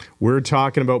 Chris? We're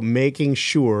talking about making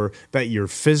sure that your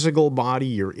physical body,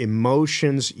 your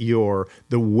emotions,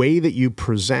 the way that you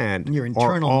present, your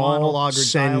internal are all monologue or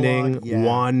sending dialogue.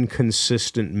 one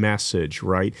consistent message,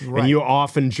 right? And you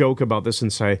often joke about this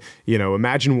and say,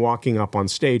 imagine walking up on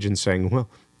stage and saying, well,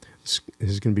 this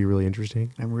is going to be really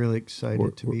interesting. I'm really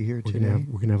excited to be here today.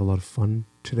 We're going to have a lot of fun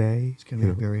today. It's going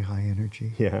to be very high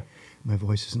energy. Yeah. My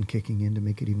voice isn't kicking in to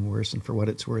make it even worse. And for what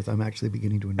it's worth, I'm actually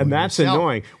beginning to annoy And that's myself.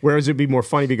 annoying. Whereas it'd be more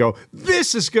funny to go,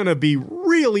 this is going to be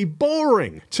really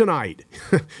boring tonight.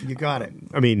 You got it.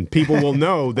 I mean, people will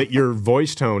know that your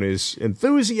voice tone is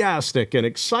enthusiastic and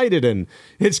excited, and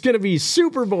it's going to be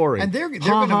super boring. And they're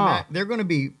going to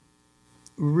be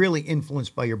really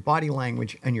influenced by your body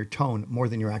language and your tone more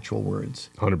than your actual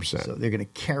words. 100%. So they're going to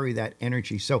carry that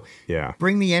energy. So yeah,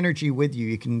 bring the energy with you.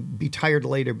 You can be tired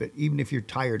later, but even if you're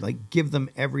tired, give them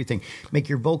everything. Make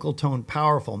your vocal tone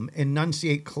powerful.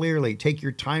 Enunciate clearly. Take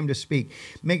your time to speak.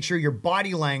 Make sure your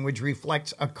body language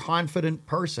reflects a confident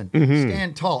person.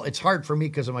 Stand tall. It's hard for me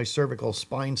because of my cervical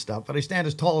spine stuff, but I stand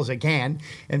as tall as I can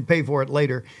and pay for it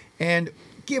later. And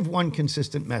give one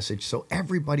consistent message so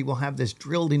everybody will have this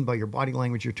drilled in by your body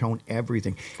language, your tone,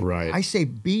 everything. Right. I say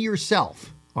be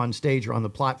yourself on stage or on the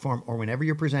platform or whenever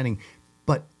you're presenting,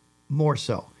 but more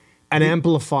so. an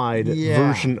amplified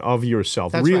version of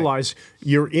yourself. That's Realize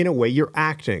you're, in a way, you're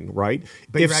acting, right?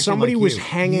 But if you're acting somebody like was you.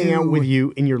 hanging out with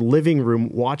you in your living room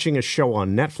watching a show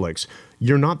on Netflix,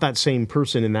 you're not that same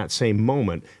person in that same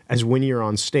moment as when you're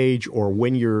on stage or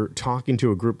when you're talking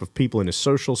to a group of people in a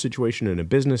social situation, in a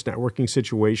business networking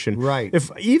situation. Right. If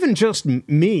even just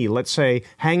me, let's say,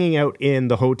 hanging out in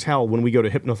the hotel when we go to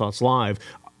Hypnothoughts Live,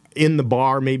 in the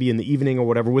bar, maybe in the evening or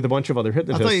whatever, with a bunch of other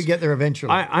hypnotists. I thought you'd get there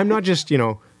eventually. I'm not just,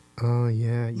 oh,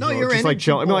 yeah. You're just like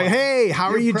chill. I'm like, hey, how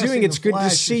are you doing? It's good to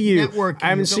see you. I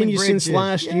haven't seen you since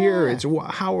last year. It's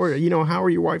how are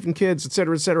your wife and kids, et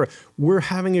cetera, et cetera. We're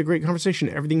having a great conversation.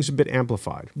 Everything's a bit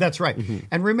amplified. That's right.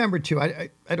 And remember, too, I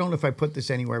don't know if I put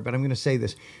this anywhere, but I'm going to say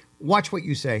this. Watch what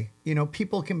you say.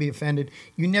 People can be offended.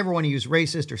 You never want to use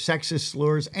racist or sexist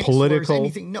slurs, any political slurs,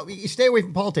 anything. No, you stay away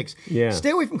from politics. Yeah.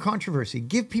 Stay away from controversy.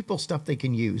 Give people stuff they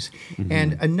can use.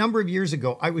 And a number of years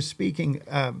ago, I was speaking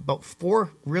about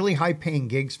 4 really high-paying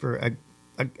gigs for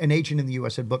an agent in the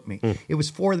U.S. had booked me. It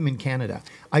was 4 of them in Canada.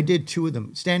 I did 2 of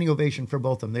them. Standing ovation for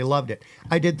both of them. They loved it.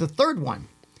 I did the 3rd one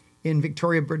in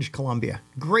Victoria, British Columbia.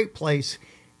 Great place.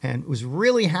 And was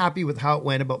really happy with how it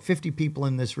went. About 50 people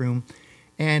in this room.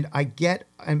 And I get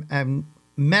a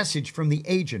message from the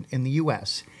agent in the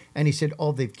U.S. And he said,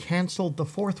 "Oh, they've canceled the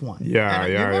 4th one." Yeah,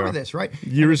 and you remember this, right?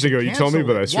 Years ago, you told me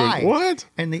about that. Why? What?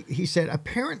 And he said,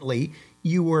 apparently,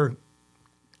 you were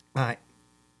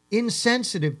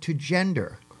insensitive to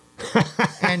gender,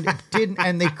 and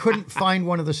they couldn't find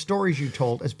one of the stories you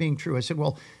told as being true. I said,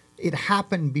 well, it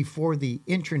happened before the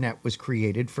internet was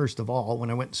created. First of all,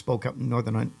 when I went and spoke up in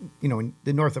in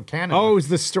the north of Canada. Oh, is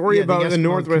the story about the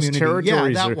Northwest community.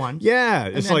 Territories? Yeah, that one. Yeah,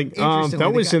 it's like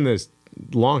that was in this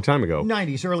long time ago.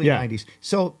 90s, early 90s.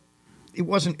 So it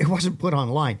wasn't put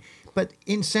online. But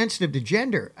insensitive to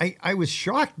gender, I was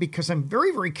shocked because I'm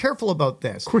very, very careful about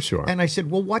this. Of course you are. And I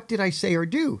said, well, what did I say or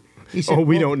do? He said,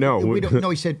 we don't know. We don't know.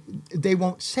 He said, they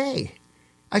won't say.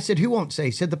 I said, who won't say?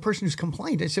 He said, the person who's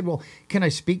complained. I said, well, can I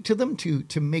speak to them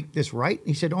to make this right?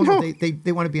 He said, no,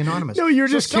 they want to be anonymous. No, you're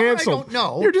just canceled. I don't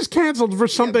know. You're just canceled for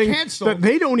something that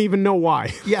they don't even know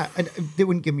why. Yeah, and they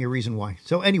wouldn't give me a reason why.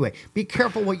 So anyway, be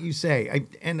careful what you say.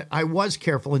 I was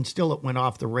careful, and still it went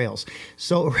off the rails.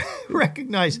 So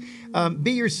recognize,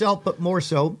 be yourself, but more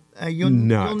so. You'll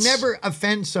never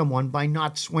offend someone by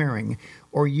not swearing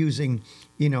or using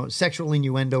sexual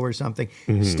innuendo or something.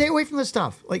 Stay away from the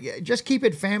stuff. Like, just keep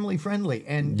it family friendly,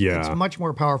 and it's much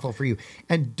more powerful for you.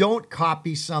 And don't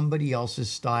copy somebody else's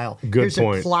style. Here's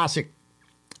a classic.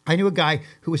 I knew a guy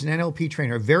who was an NLP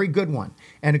trainer, a very good one,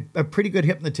 and a pretty good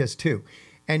hypnotist too.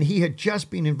 And he had just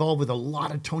been involved with a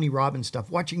lot of Tony Robbins stuff,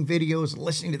 watching videos,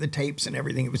 listening to the tapes and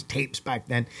everything. It was tapes back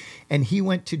then. And he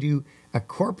went to do a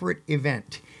corporate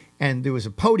event. And there was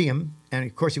a podium, and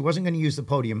of course he wasn't going to use the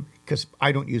podium because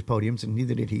I don't use podiums, and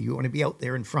neither did he. You want to be out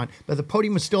there in front. But the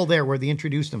podium was still there where they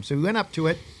introduced him. So we went up to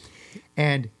it,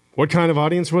 and what kind of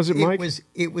audience was it, Mike?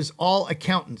 It was all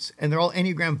accountants, and they're all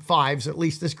Enneagram 5s. At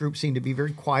least this group seemed to be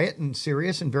very quiet and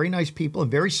serious and very nice people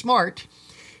and very smart.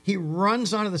 He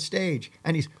runs onto the stage,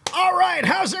 and he's, all right,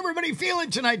 how's everybody feeling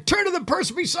tonight? Turn to the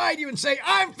person beside you and say,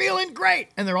 I'm feeling great.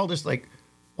 And they're all just like,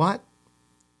 what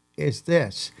is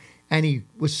this? And he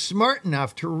was smart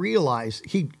enough to realize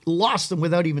he lost them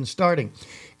without even starting.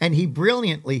 And he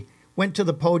brilliantly went to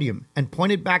the podium and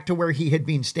pointed back to where he had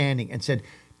been standing and said,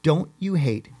 don't you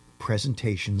hate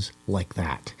presentations like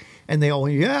that? And they all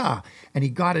went, yeah. And he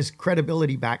got his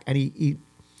credibility back, and he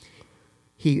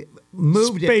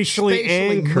moved spatially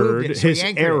anchored his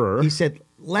error. He said,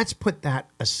 let's put that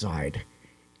aside.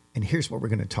 And here's what we're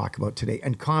going to talk about today.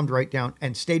 And calmed right down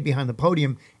and stayed behind the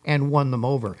podium and won them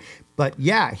over. But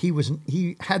yeah,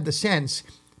 he had the sense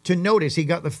to notice, he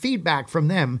got the feedback from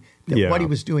them that what he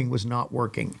was doing was not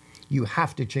working. You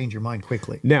have to change your mind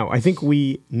quickly. Now, I think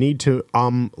we need to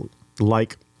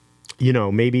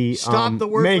maybe stop the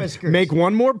word whiskers. Make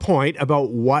one more point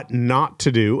about what not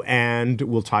to do, and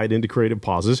we'll tie it into creative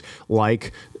pauses.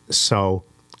 No.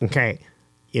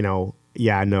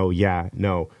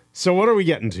 So what are we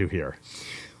getting to here?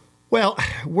 Well,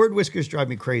 word whiskers drive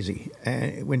me crazy.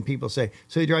 When people say,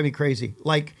 so they drive me crazy.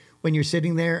 Like when you're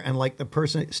sitting there and like the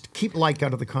person, keep like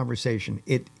out of the conversation.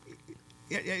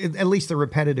 At least the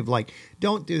repetitive like.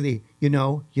 Don't do the,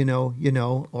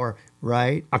 or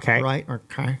right, okay, right, or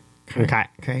okay.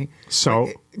 Okay. So,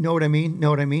 know what I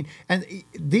mean? And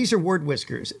these are word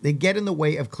whiskers. They get in the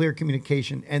way of clear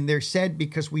communication, and they're said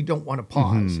because we don't want to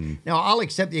pause. Now, I'll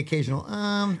accept the occasional.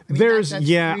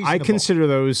 I consider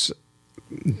those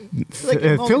Like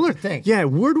a moment filler, to think. yeah,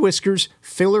 word whiskers,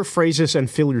 filler phrases, and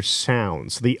filler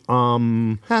sounds. The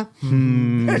That's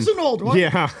an old one.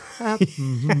 yeah,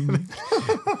 the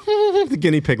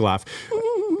guinea pig laugh.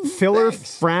 Filler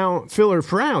frowns.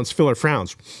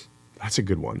 That's a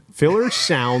good one. Filler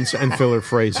sounds and filler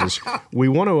phrases. We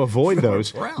want to avoid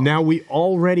those. Now, we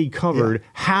already covered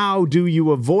how do you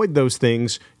avoid those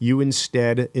things. You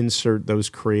instead insert those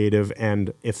creative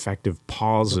and effective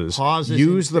pauses.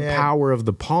 Use the power of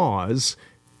the pause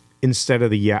instead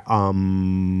of the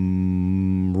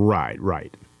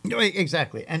right.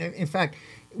 Exactly. And in fact,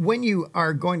 when you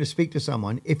are going to speak to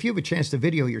someone, if you have a chance to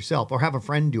video yourself or have a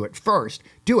friend do it first,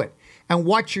 do it. And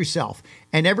watch yourself.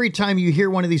 And every time you hear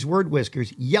one of these word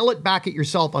whiskers, yell it back at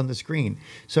yourself on the screen.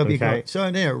 So if you go, so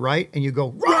there, right? And you go,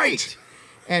 right!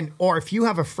 And or if you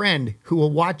have a friend who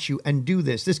will watch you and do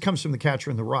this comes from The Catcher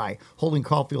in the Rye. Holden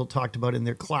Caulfield talked about in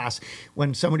their class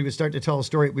when somebody would start to tell a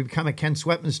story, it would become a Ken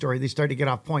Sweatman story. They started to get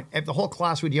off point. And the whole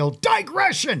class would yell,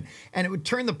 digression! And it would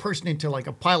turn the person into like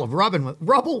a pile of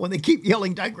rubble when they keep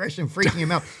yelling digression, freaking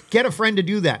him out. Get a friend to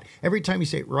do that. Every time you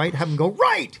say right, have them go,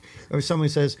 right! Or if someone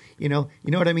says, you know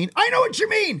what I mean? I know what you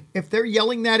mean! If they're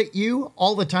yelling that at you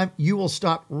all the time, you will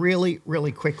stop really,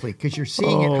 really quickly because you're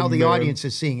seeing it how the audience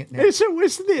is seeing it now.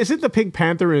 Is it the Pink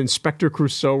Panther and Inspector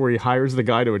Clouseau where he hires the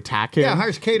guy to attack him? Yeah,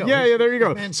 hires Kato. Yeah, there you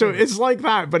go. So it's like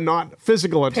that, but not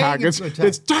physical attack.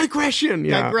 It's digression.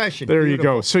 Yeah. Digression. There you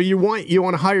go. So you want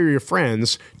to hire your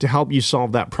friends to help you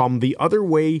solve that problem. The other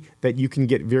way that you can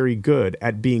get very good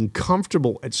at being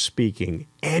comfortable at speaking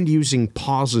and using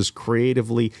pauses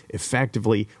creatively,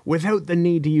 effectively, without the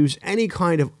need to use any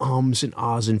kind of ums and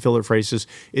ahs and filler phrases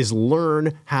is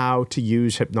learn how to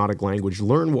use hypnotic language.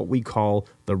 Learn what we call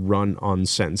the run-on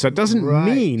sentence. That doesn't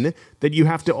mean that you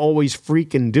have to always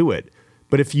freaking do it.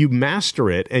 But if you master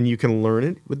it and you can learn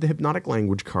it with the hypnotic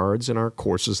language cards in our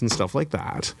courses and stuff like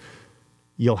that,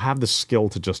 you'll have the skill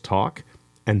to just talk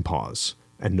and pause.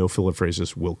 And no filler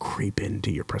phrases will creep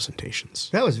into your presentations.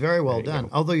 That was very well done.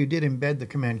 Although you did embed the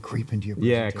command creep into your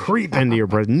presentation. Yeah, creep into your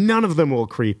presentation. None of them will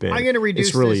creep in. I'm going to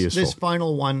reduce this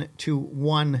final one to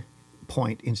 1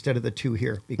 point instead of the 2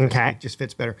 here because it just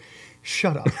fits better.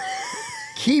 Shut up.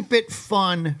 Keep it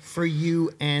fun for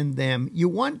you and them. You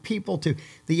want people to,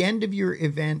 the end of your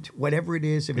event, whatever it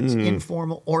is, if it's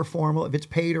informal or formal, if it's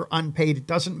paid or unpaid, it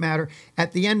doesn't matter.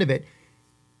 At the end of it,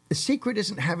 the secret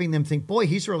isn't having them think, boy,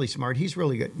 he's really smart. He's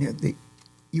really good.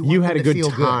 You had a good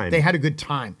time. They had a good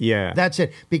time. Yeah. That's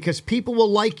it. Because people will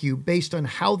like you based on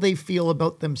how they feel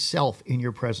about themselves in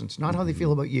your presence, not how they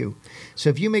feel about you. So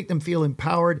if you make them feel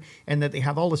empowered and that they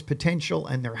have all this potential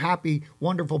and they're happy,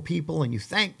 wonderful people, and you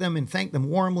thank them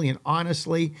warmly and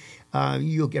honestly,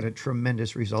 you'll get a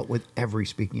tremendous result with every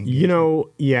speaking engagement.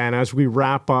 And as we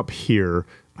wrap up here,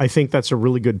 I think that's a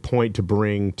really good point to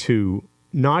bring to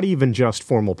not even just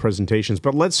formal presentations,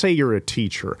 but let's say you're a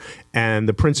teacher and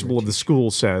the principal of the school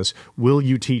says, will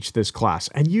you teach this class?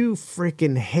 And you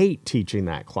freaking hate teaching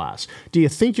that class. Do you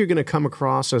think you're going to come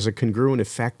across as a congruent,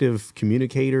 effective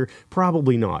communicator?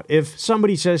 Probably not. If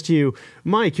somebody says to you,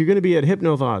 Mike, you're going to be at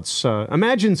HypnoThoughts.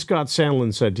 Imagine Scott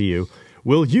Sandlin said to you,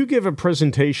 will you give a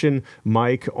presentation,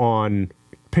 Mike, on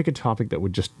pick a topic that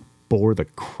would just bore the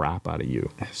crap out of you?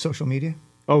 Social media?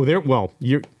 Oh,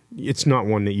 it's not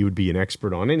one that you would be an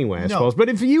expert on anyway, I suppose. But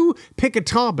if you pick a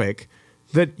topic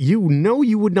that you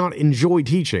would not enjoy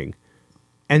teaching,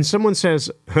 and someone says,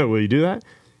 will you do that?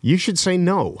 You should say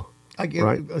no.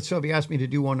 So if you asked me to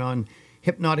do one on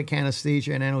hypnotic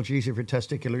anesthesia and analgesia for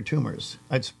testicular tumors,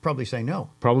 I'd probably say no.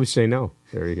 Probably say no.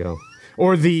 There you go.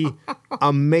 Or the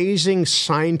amazing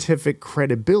scientific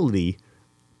credibility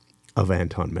of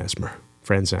Anton Mesmer.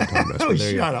 Franz Anton Mesmer. Oh,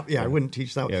 shut up. Yeah, I wouldn't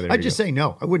teach that. Yeah, I'd just say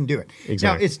no. I wouldn't do it.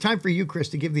 Exactly. Now, it's time for you, Chris,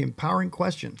 to give the empowering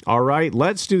question. All right,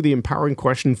 let's do the empowering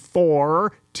question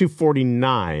for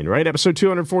 249, right? Episode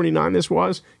 249 this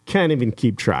was? Can't even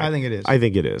keep track. I think it is. I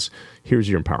think it is. Here's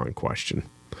your empowering question.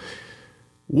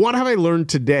 What have I learned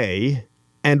today,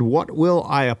 and what will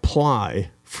I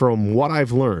apply from what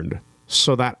I've learned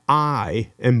so that I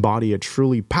embody a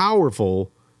truly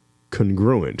powerful,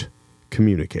 congruent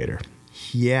communicator?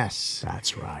 Yes.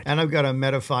 That's right. And I've got a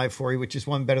metaphor for you, which is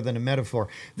one better than a metaphor.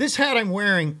 This hat I'm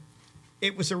wearing,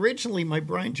 it was originally my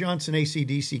Brian Johnson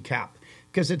AC/DC cap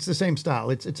because it's the same style.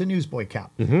 It's a newsboy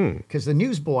cap. Because the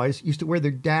newsboys used to wear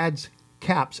their dad's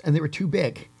caps and they were too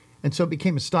big. And so it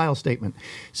became a style statement.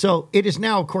 So it is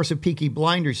now, of course, a Peaky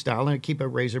Blinders style. And I keep a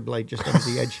razor blade just under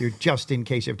the edge here just in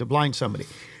case you have to blind somebody.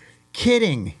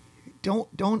 Kidding.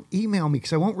 Don't email me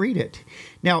because I won't read it.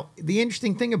 Now, the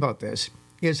interesting thing about this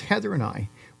is Heather and I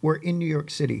were in New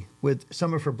York City with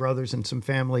some of her brothers and some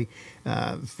family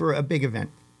for a big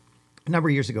event. a number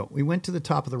of years ago, we went to the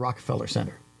top of the Rockefeller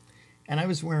Center, and I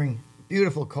was wearing a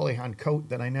beautiful Coalihan coat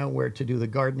that I now wear to do the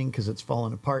gardening because it's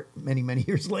fallen apart many, many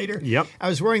years later. Yep. I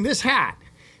was wearing this hat,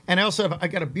 and I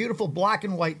got a beautiful black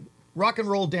and white Rock and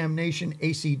Roll Damnation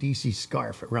AC/DC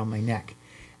scarf around my neck.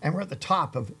 And we're at the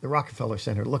top of the Rockefeller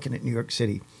Center looking at New York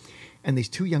City. And these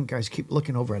two young guys keep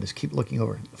looking over at us, keep looking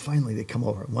over. Finally, they come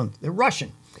over. They're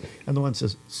Russian. And the one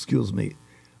says, "Excuse me,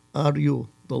 are you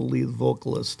the lead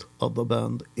vocalist of the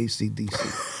band AC/DC?"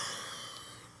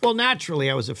 Well, naturally,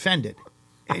 I was offended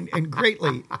and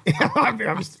greatly.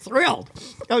 I was thrilled.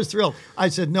 I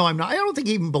said, "No, I'm not." I don't think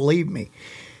he even believed me.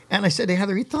 And I said to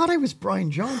Heather, "He thought I was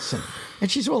Brian Johnson." And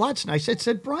she said, "Well, that's nice." I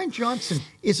said, "Brian Johnson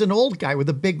is an old guy with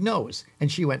a big nose." And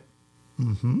she went,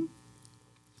 "Mm-hmm.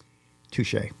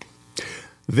 Touché."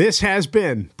 This has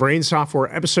been Brain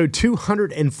Software episode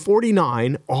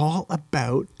 249, all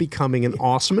about becoming an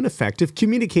awesome and effective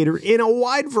communicator in a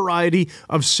wide variety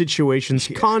of situations,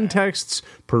 contexts,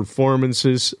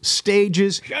 performances,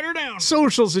 stages,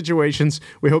 social situations.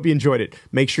 We hope you enjoyed it.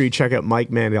 Make sure you check out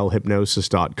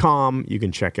MikeMandelHypnosis.com. You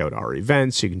can check out our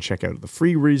events. You can check out the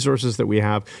free resources that we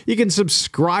have. You can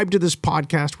subscribe to this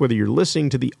podcast, whether you're listening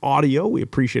to the audio. We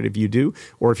appreciate it if you do.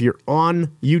 Or if you're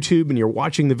on YouTube and you're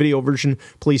watching the video version,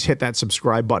 please hit that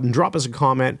subscribe button. Drop us a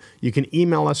comment. You can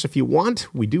email us if you want.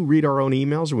 We do read our own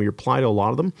emails and we reply to a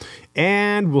lot of them.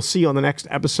 And we'll see you on the next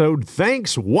episode.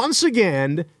 Thanks once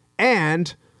again,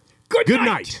 and good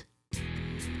night.